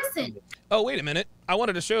Derek Jackson. Oh, wait a minute. I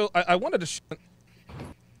wanted to show. I wanted to show.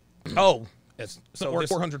 Oh, so we're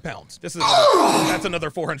 400 pounds. This is that's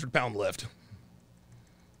another 400-pound lift.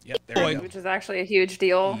 Yep, there you go. Which is actually a huge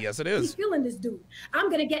deal. Yes, it is. He's feeling this dude. I'm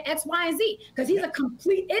gonna get X, Y, and Z because he's a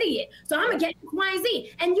complete idiot. So I'm gonna get X, Y, and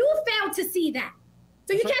Z, and you failed to see that.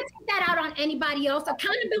 So you can't take that out on anybody else.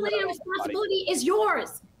 Accountability and responsibility is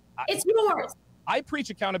yours. It's yours. I preach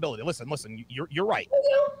accountability. Listen. You're right.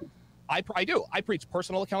 I do. I preach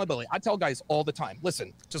personal accountability. I tell guys all the time.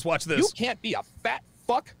 Listen, just watch this. You can't be a fat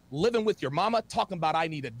fuck living with your mama talking about I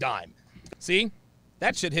need a dime. See,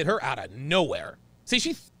 that shit hit her out of nowhere.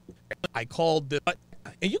 See, I called the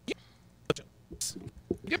and you.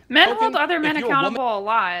 Men hold other men accountable a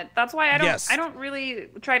lot. That's why Yes. I don't really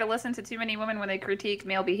try to listen to too many women when they critique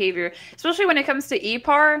male behavior, especially when it comes to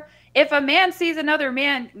EPAR. If a man sees another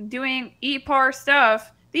man doing EPAR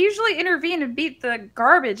stuff, they usually intervene and beat the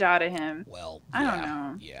garbage out of him. Well, I don't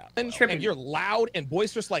know. Yeah. And you're loud and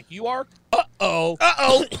boisterous like you are. Uh-oh.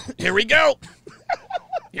 Here we go.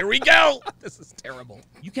 Here we go. This is terrible.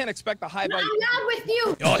 You can't expect a high value. I'm not with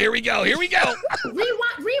you. Oh, here we go.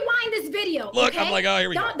 Rewind this video. Look, okay? I'm like, oh, here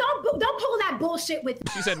we go. Don't pull that bullshit with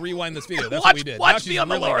me. She said rewind this video. That's what we did. Watch me on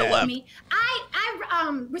the lower left.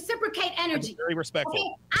 I reciprocate energy. Very respectful.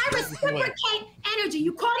 Okay? I reciprocate energy.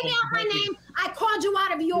 You called me out my name. I called you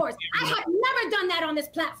out of yours. I have never done that on this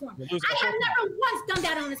platform. I have never once done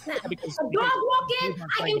that on this platform. A dog walk in,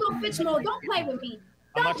 I can go bitch mode. Don't play with me.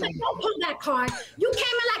 Don't pull that card. You came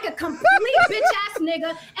in like a complete bitch ass nigga,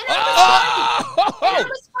 and I'm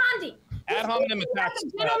responding. Ad hominem attacks.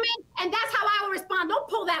 Gentlemen, and that's how I will respond. Don't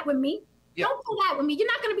pull that with me. Yep. Don't pull that with me. You're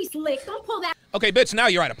not gonna be slick. Don't pull that. Okay, bitch. Now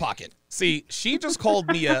you're out of pocket. See, she just called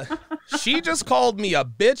me a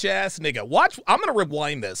bitch ass nigga. Watch. I'm gonna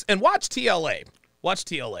rewind this and watch TLA. Watch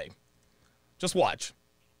TLA. Just watch.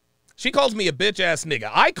 She calls me a bitch ass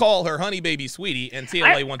nigga. I call her honey baby sweetie, and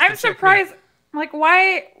TLA wants. I'm surprised. Like,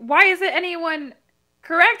 why isn't anyone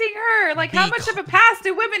correcting her? Like, how much of a pass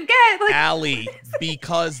do women get? Like, Allie,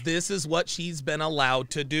 because this is what she's been allowed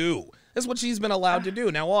to do. This is what she's been allowed to do.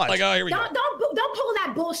 Now watch. Like, oh, here we go. Don't pull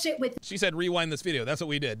that bullshit with me. She said rewind this video. That's what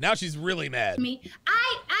we did. Now she's really mad.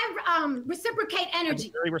 I reciprocate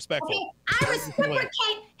energy. Very respectful. Okay? I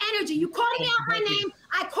reciprocate energy. You called me out my name.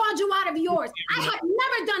 I called you out of yours. I have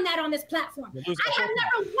never done that on this platform. I have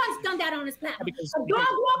never once done that on this platform. A dog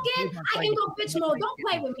walk in, I can go bitch mode. Don't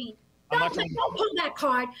play with me. Don't pull that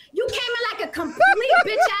card. You came in like a complete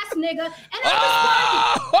bitch ass nigga, and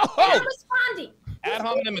I'm responding. Ad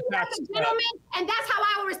hominem attacks. Gentlemen, and that's how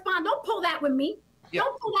I will respond. Don't pull that with me. Yep.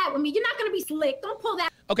 Don't pull that with me. You're not gonna be slick. Don't pull that.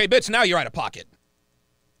 Okay, bitch. Now you're out of pocket.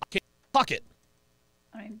 Pocket.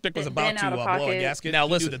 Dick was about to blow a gasket. Now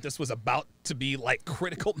listen, that this was about to be like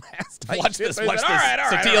critical mass. Watch this. Watch this. All right.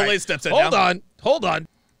 So TLA steps in. Hold on.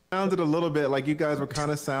 Sounded a little bit like you guys were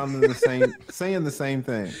kind of sounding the same, saying the same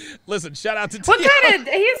thing. Listen, shout out to TLA. What kind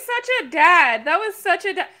of? He's such a dad. That was such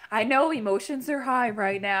a. I know emotions are high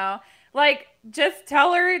right now. Like, just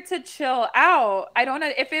tell her to chill out. I don't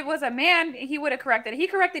know if it was a man, he would have corrected. He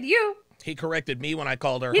corrected you. He corrected me when I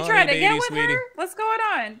called her. He tried to get with her. What's going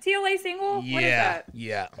on? TLA single? Yeah, what is that?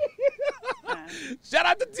 Yeah. Shout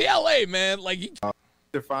out to TLA, man. Like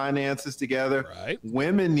their finances together. Right.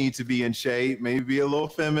 Women need to be in shape, maybe be a little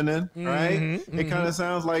feminine, right? It kind of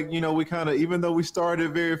sounds like, we kind of, even though we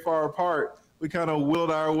started very far apart, we kind of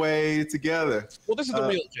willed our way together. Well, this is the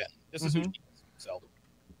real Jen. This is who she is. So.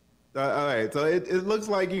 All right. So it looks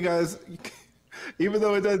like you guys Even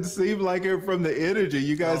though it doesn't seem like it from the energy,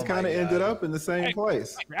 you guys kind of ended up in the same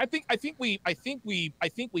place. I think we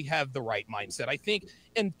have the right mindset. I think,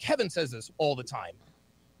 and Kevin says this all the time,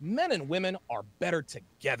 men and women are better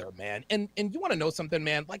together, man. And you want to know something,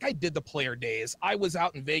 man? Like, I did the player days. I was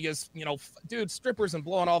out in Vegas, you know, dude, strippers and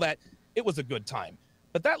blowing all that. It was a good time.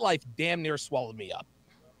 But that life damn near swallowed me up.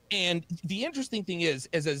 And the interesting thing is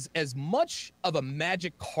as much of a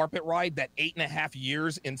magic carpet ride that 8.5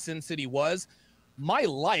 years in Sin City was, my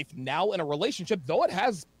life now in a relationship, though it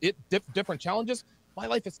has different challenges, my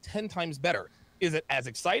life is 10 times better. Is it as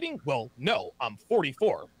exciting? Well, no, I'm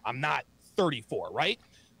 44. I'm not 34, right?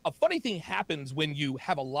 A funny thing happens when you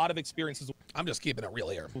have a lot of experiences. I'm just keeping it real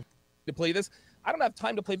here. To play this, I don't have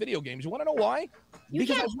time to play video games. You want to know why? You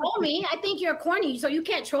can't troll me. I think you're corny, so you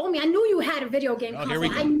can't troll me. I knew you had a video game console. Here we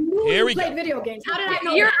go. I knew Here you played video games. How did I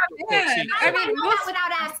know You're that? How did I know that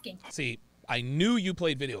without asking? See, I knew you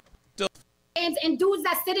played video. Still. And dudes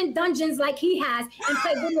that sit in dungeons like he has and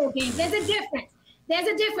play video games. There's a difference. There's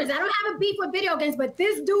a difference. I don't have a beef with video games, but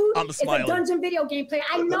this dude is a dungeon video game player.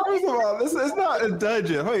 I know. First of all, this is not a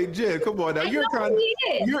dungeon. Wait, Jen, come on now.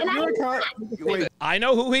 I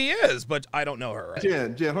know who he is, but I don't know her.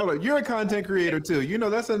 Right? Jen, hold on. You're a content creator too. You know,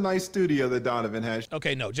 that's a nice studio that Donovan has.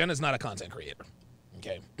 Okay, no, Jen is not a content creator.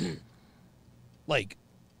 Okay. Like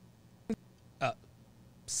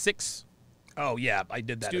 6. Oh yeah, I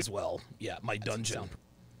did that as well. Yeah, my dungeon.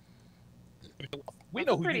 We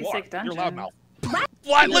know who you are. You're loudmouth.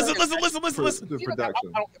 What? Listen.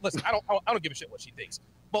 I don't give a shit what she thinks.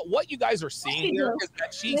 But what you guys are seeing here is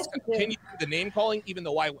that she's continuing the name calling, even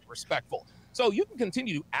though I was respectful. So you can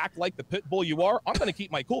continue to act like the pit bull you are. I'm going to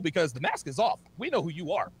keep my cool because the mask is off. We know who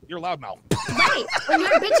you are. You're loudmouth. Right. Well,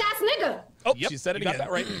 you're a bitch ass nigga. Oh, yep, she said it again. Got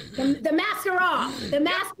that right. The mask are off. The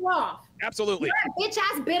mask are off. Absolutely. You're a bitch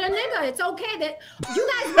ass bitter nigga. It's okay that you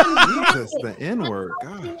guys run Jesus, the N-word.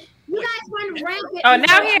 God. You guys run rampant. Oh,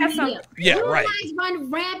 now he has some. Yeah, right. You guys run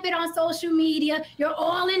rampant on social media. You're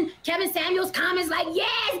all in Kevin Samuels' comments like,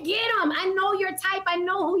 yes, get him. I know your type. I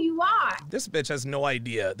know who you are. This bitch has no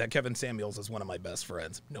idea that Kevin Samuels is one of my best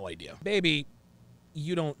friends. No idea. Baby,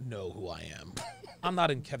 you don't know who I am. I'm not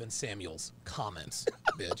in Kevin Samuels' comments,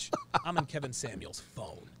 bitch. I'm in Kevin Samuels'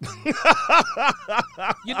 phone.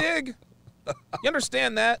 You dig? You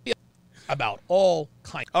understand that? Yeah. About all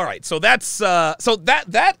kinds. All right, so that's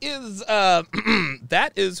that is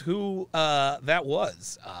that is who that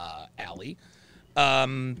was, Allie.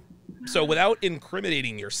 So without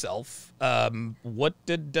incriminating yourself,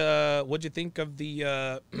 what'd you think of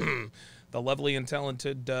the the lovely and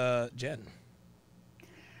talented Jen?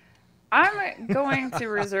 I'm going to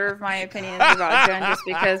reserve my opinions about Jen just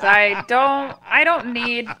because I don't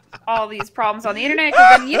need all these problems on the internet,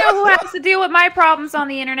 because then you know who has to deal with my problems on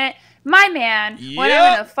the interet? My man. Yep. When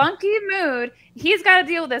I'm in a funky mood, he's got to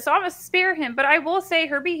deal with this. So I'm going to spare him. But I will say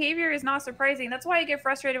her behavior is not surprising. That's why I get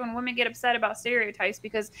frustrated when women get upset about stereotypes,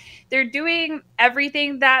 because they're doing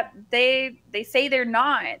everything that they say they're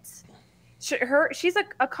not. She's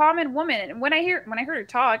a common woman. And when I heard her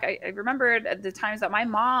talk, I remembered the times that my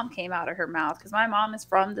mom came out of her mouth, because my mom is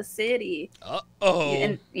from the city.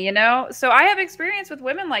 And you know, so I have experience with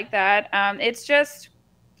women like that. It's just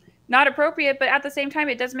not appropriate, but at the same time,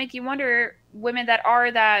 it does make you wonder, women that are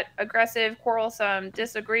that aggressive, quarrelsome,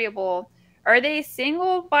 disagreeable, are they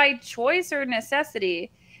single by choice or necessity?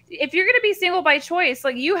 If you're going to be single by choice,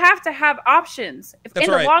 like, you have to have options in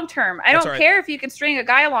the long term. I don't care if you can string a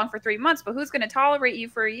guy along for 3 months, but who's going to tolerate you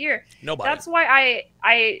for a year? Nobody. That's why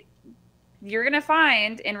you're going to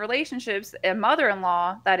find in relationships, a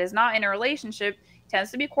mother-in-law that is not in a relationship tends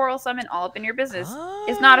to be quarrelsome and all up in your business.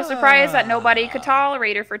 It's not a surprise that nobody could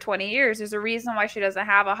tolerate her for 20 years. There's a reason why she doesn't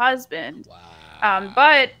have a husband. Wow.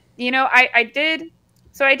 But, you know, I did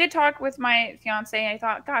talk with my fiance, and I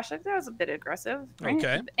thought, gosh, that was a bit aggressive. Right?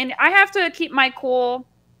 Okay. And I have to keep my cool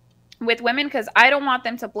with women, because I don't want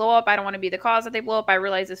them to blow up. I don't want to be the cause that they blow up. I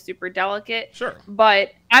realize it's super delicate. Sure.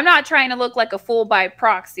 But I'm not trying to look like a fool by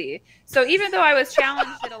proxy. So even though I was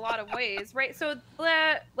challenged in a lot of ways, right? So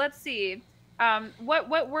let's see.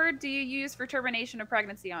 What word do you use for termination of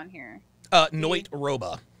pregnancy on here? Noit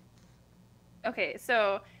roba. Okay,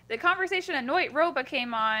 so the conversation of Noit roba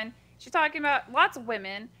came on. She's talking about lots of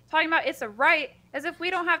women talking about it's a right, as if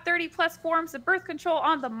we don't have 30+ forms of birth control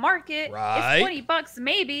on the market. Right. It's $20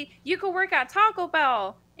 maybe. You could work at Taco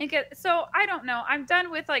Bell and get. So I don't know. I'm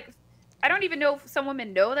done with, like, I don't even know if some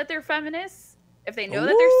women know that they're feminists. If they know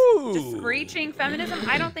that they're just screeching feminism,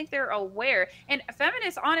 I don't think they're aware. And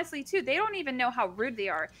feminists, honestly, too, they don't even know how rude they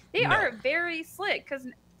are. They are very slick, because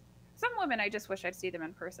some women, I just wish I'd see them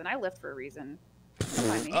in person. I lift for a reason.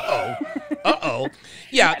 Uh-oh.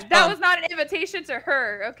 Yeah. That was not an invitation to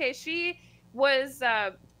her. Okay, she was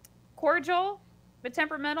cordial but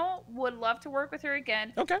temperamental. Would love to work with her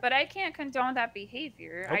again. Okay. But I can't condone that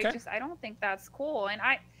behavior. Okay. I don't think that's cool. And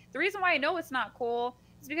the reason why I know it's not cool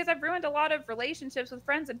is because I've ruined a lot of relationships with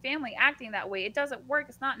friends and family acting that way. It doesn't work.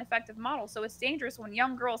 It's not an effective model. So it's dangerous when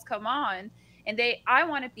young girls come on and I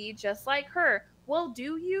want to be just like her. Well,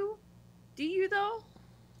 do you? Do you though?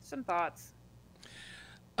 Some thoughts.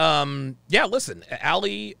 Yeah, listen,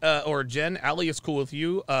 Allie, or Jen, Allie is cool with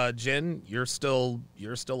you. Jen, you're still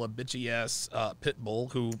a bitchy ass pit bull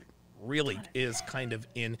who really is kind of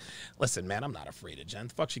in. Listen, man, I'm not afraid of Jen.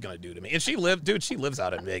 The fuck's she gonna do to me? And she lives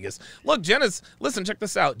out in Vegas. Look, listen, check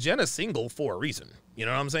this out. Jen is single for a reason. You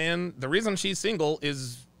know what I'm saying? The reason she's single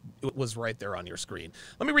it was right there on your screen.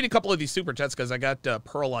 Let me read a couple of these super chats because I got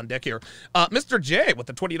Pearl on deck here. Mr. J with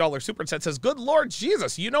the $20 super chat says, "Good Lord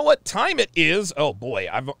Jesus, you know what time it is?" Oh boy,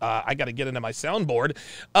 I got to get into my soundboard.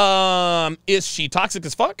 Is she toxic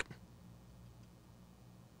as fuck?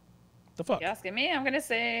 The fuck? You asking me? I'm gonna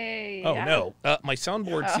say. Oh yeah. no, my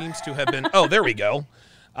soundboard seems to have been. Oh, there we go.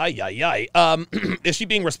 Ay. Is she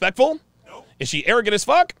being respectful? No. Is she arrogant as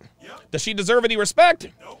fuck? Yeah. Does she deserve any respect?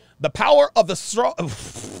 No. The power of the strong.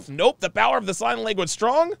 Nope. The power of the sign language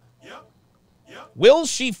strong. Yeah. Yeah. Will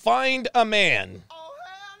she find a man? Oh,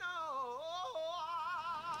 hell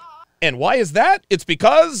no. And why is that? It's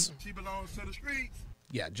because. She belongs to the streets.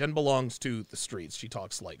 Yeah, Jen belongs to the streets. She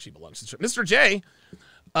talks like she belongs to the streets. Mr. J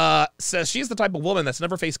says she's the type of woman that's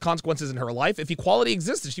never faced consequences in her life. If equality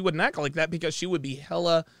existed, she wouldn't act like that because she would be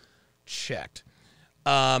hella checked.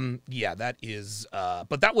 Yeah, that is,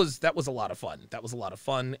 but that was a lot of fun. That was a lot of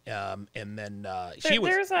fun. And then,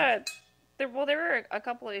 there were a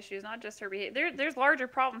couple of issues, not just her behavior. There's larger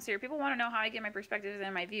problems here. People want to know how I get my perspectives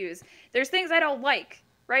and my views. There's things I don't like,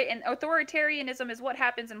 right? And authoritarianism is what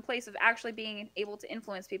happens in place of actually being able to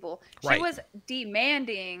influence people. She was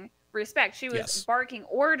demanding respect. She was barking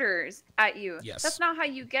orders at you. That's not how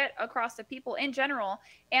you get across to people in general.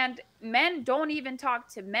 And men don't even talk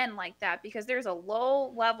to men like that because there's a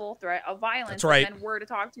low level threat of violence if men were to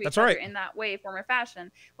talk to each other in that way, form or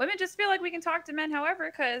fashion. Women just feel like we can talk to men however,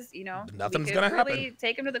 because, you know, nothing's going to happen.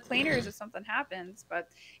 Take them to the cleaners if something happens. But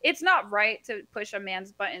it's not right to push a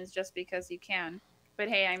man's buttons just because you can. But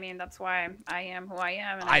hey, I mean, that's why I am who I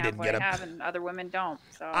am, and I have what I have, and other women don't.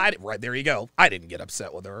 So right there you go. I didn't get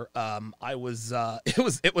upset with her. I was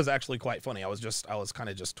it was actually quite funny. I was kind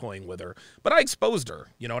of just toying with her, but I exposed her.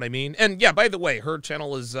 You know what I mean? And yeah, by the way, her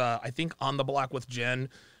channel is I think On the Block with Jen.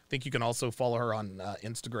 I think you can also follow her on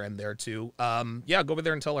Instagram there too. Yeah, go over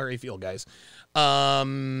there and tell her how you feel, guys.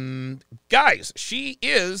 Guys, she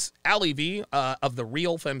is Allie V of the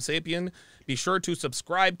RealFemSapien. Be sure to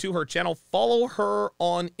subscribe to her channel. Follow her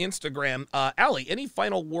on Instagram. Allie, any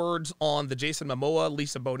final words on the Jason Momoa,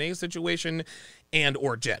 Lisa Bonet situation and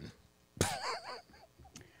or Jen?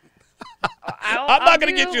 I'm not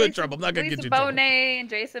going to get you in trouble. I'm not going to get you in trouble. Lisa Bonet and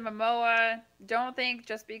Jason Momoa. Don't think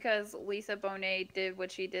just because Lisa Bonet did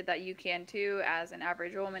what she did that you can too as an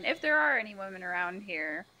average woman. If there are any women around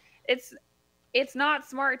here, it's not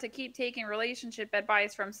smart to keep taking relationship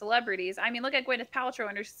advice from celebrities. I mean, look at Gwyneth Paltrow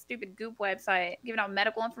and her stupid Goop website giving out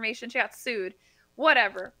medical information. She got sued.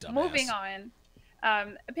 Whatever. Dumbass. Moving on.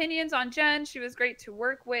 Opinions on Jen. She was great to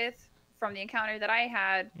work with from the encounter that I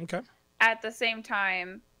had. Okay. At the same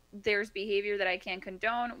time, there's behavior that I can't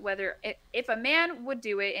condone. Whether if a man would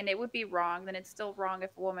do it and it would be wrong, then it's still wrong if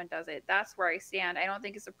a woman does it. That's where I stand. I don't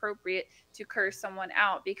think it's appropriate to curse someone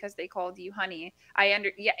out because they called you honey. I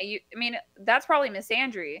mean, that's probably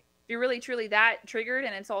misandry. If you're really truly that triggered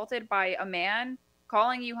and insulted by a man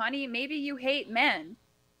calling you honey, maybe you hate men.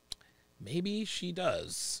 Maybe she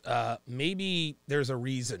does. Maybe there's a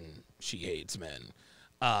reason she hates men.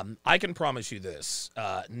 I can promise you this.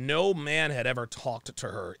 No man had ever talked to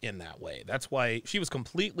her in that way. That's why she was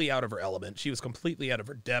completely out of her element. She was completely out of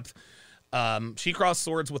her depth. She crossed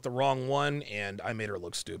swords with the wrong one, and I made her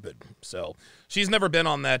look stupid. So she's never been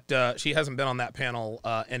on that. She hasn't been on that panel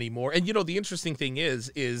anymore. And, you know, the interesting thing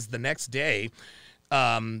is the next day,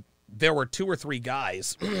 there were 2 or 3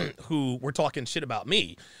 guys who were talking shit about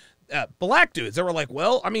me. Black dudes. They were like,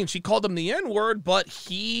 well, I mean, she called him the N-word, but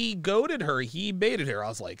he goaded her. He baited her. I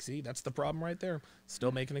was like, see, that's the problem right there.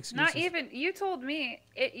 Still making excuses. Not even, you told me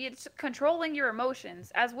it's controlling your emotions.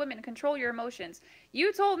 As women, control your emotions.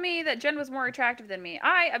 You told me that Jen was more attractive than me.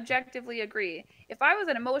 I objectively agree. If I was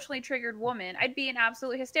an emotionally triggered woman, I'd be in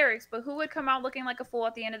absolute hysterics. But who would come out looking like a fool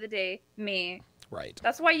at the end of the day? Me. Right.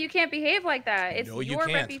 That's why you can't behave like that. It's No, you your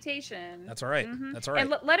can't. reputation. That's all right. That's all right.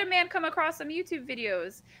 And let a man come across some YouTube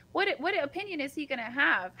videos. What opinion is he gonna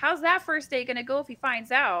have? How's that first date gonna go if he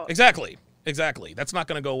finds out? Exactly. That's not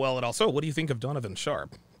going to go well at all. So, what do you think of Donovan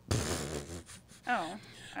Sharp? Oh.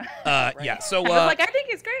 Yeah. So, I was like, I think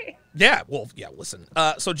it's great. yeah. Well, yeah. Listen.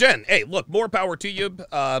 So Jen, hey, look, more power to you.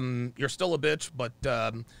 You're still a bitch, but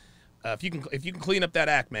if you can clean up that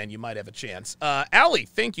act, man, you might have a chance. Allie,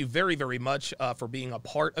 thank you very, very much for being a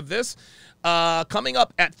part of this. Coming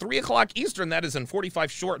up at 3 o'clock Eastern, that is in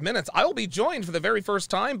 45 short minutes, I will be joined for the very first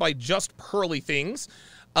time by Just Pearly Things.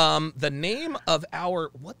 The name of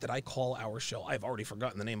what did I call our show? I've already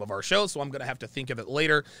forgotten the name of our show, so I'm going to have to think of it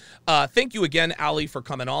later. Thank you again, Allie, for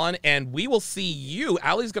coming on, and we will see you.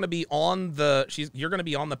 Allie's going to be on you're going to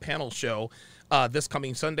be on the panel show this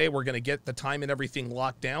coming Sunday. We're going to get the time and everything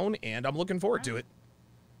locked down, and I'm looking forward to it.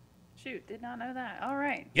 Shoot, did not know that. All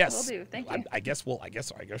right. Yes. Will do. Thank you. I guess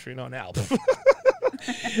we know now.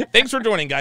 Thanks for joining, guys.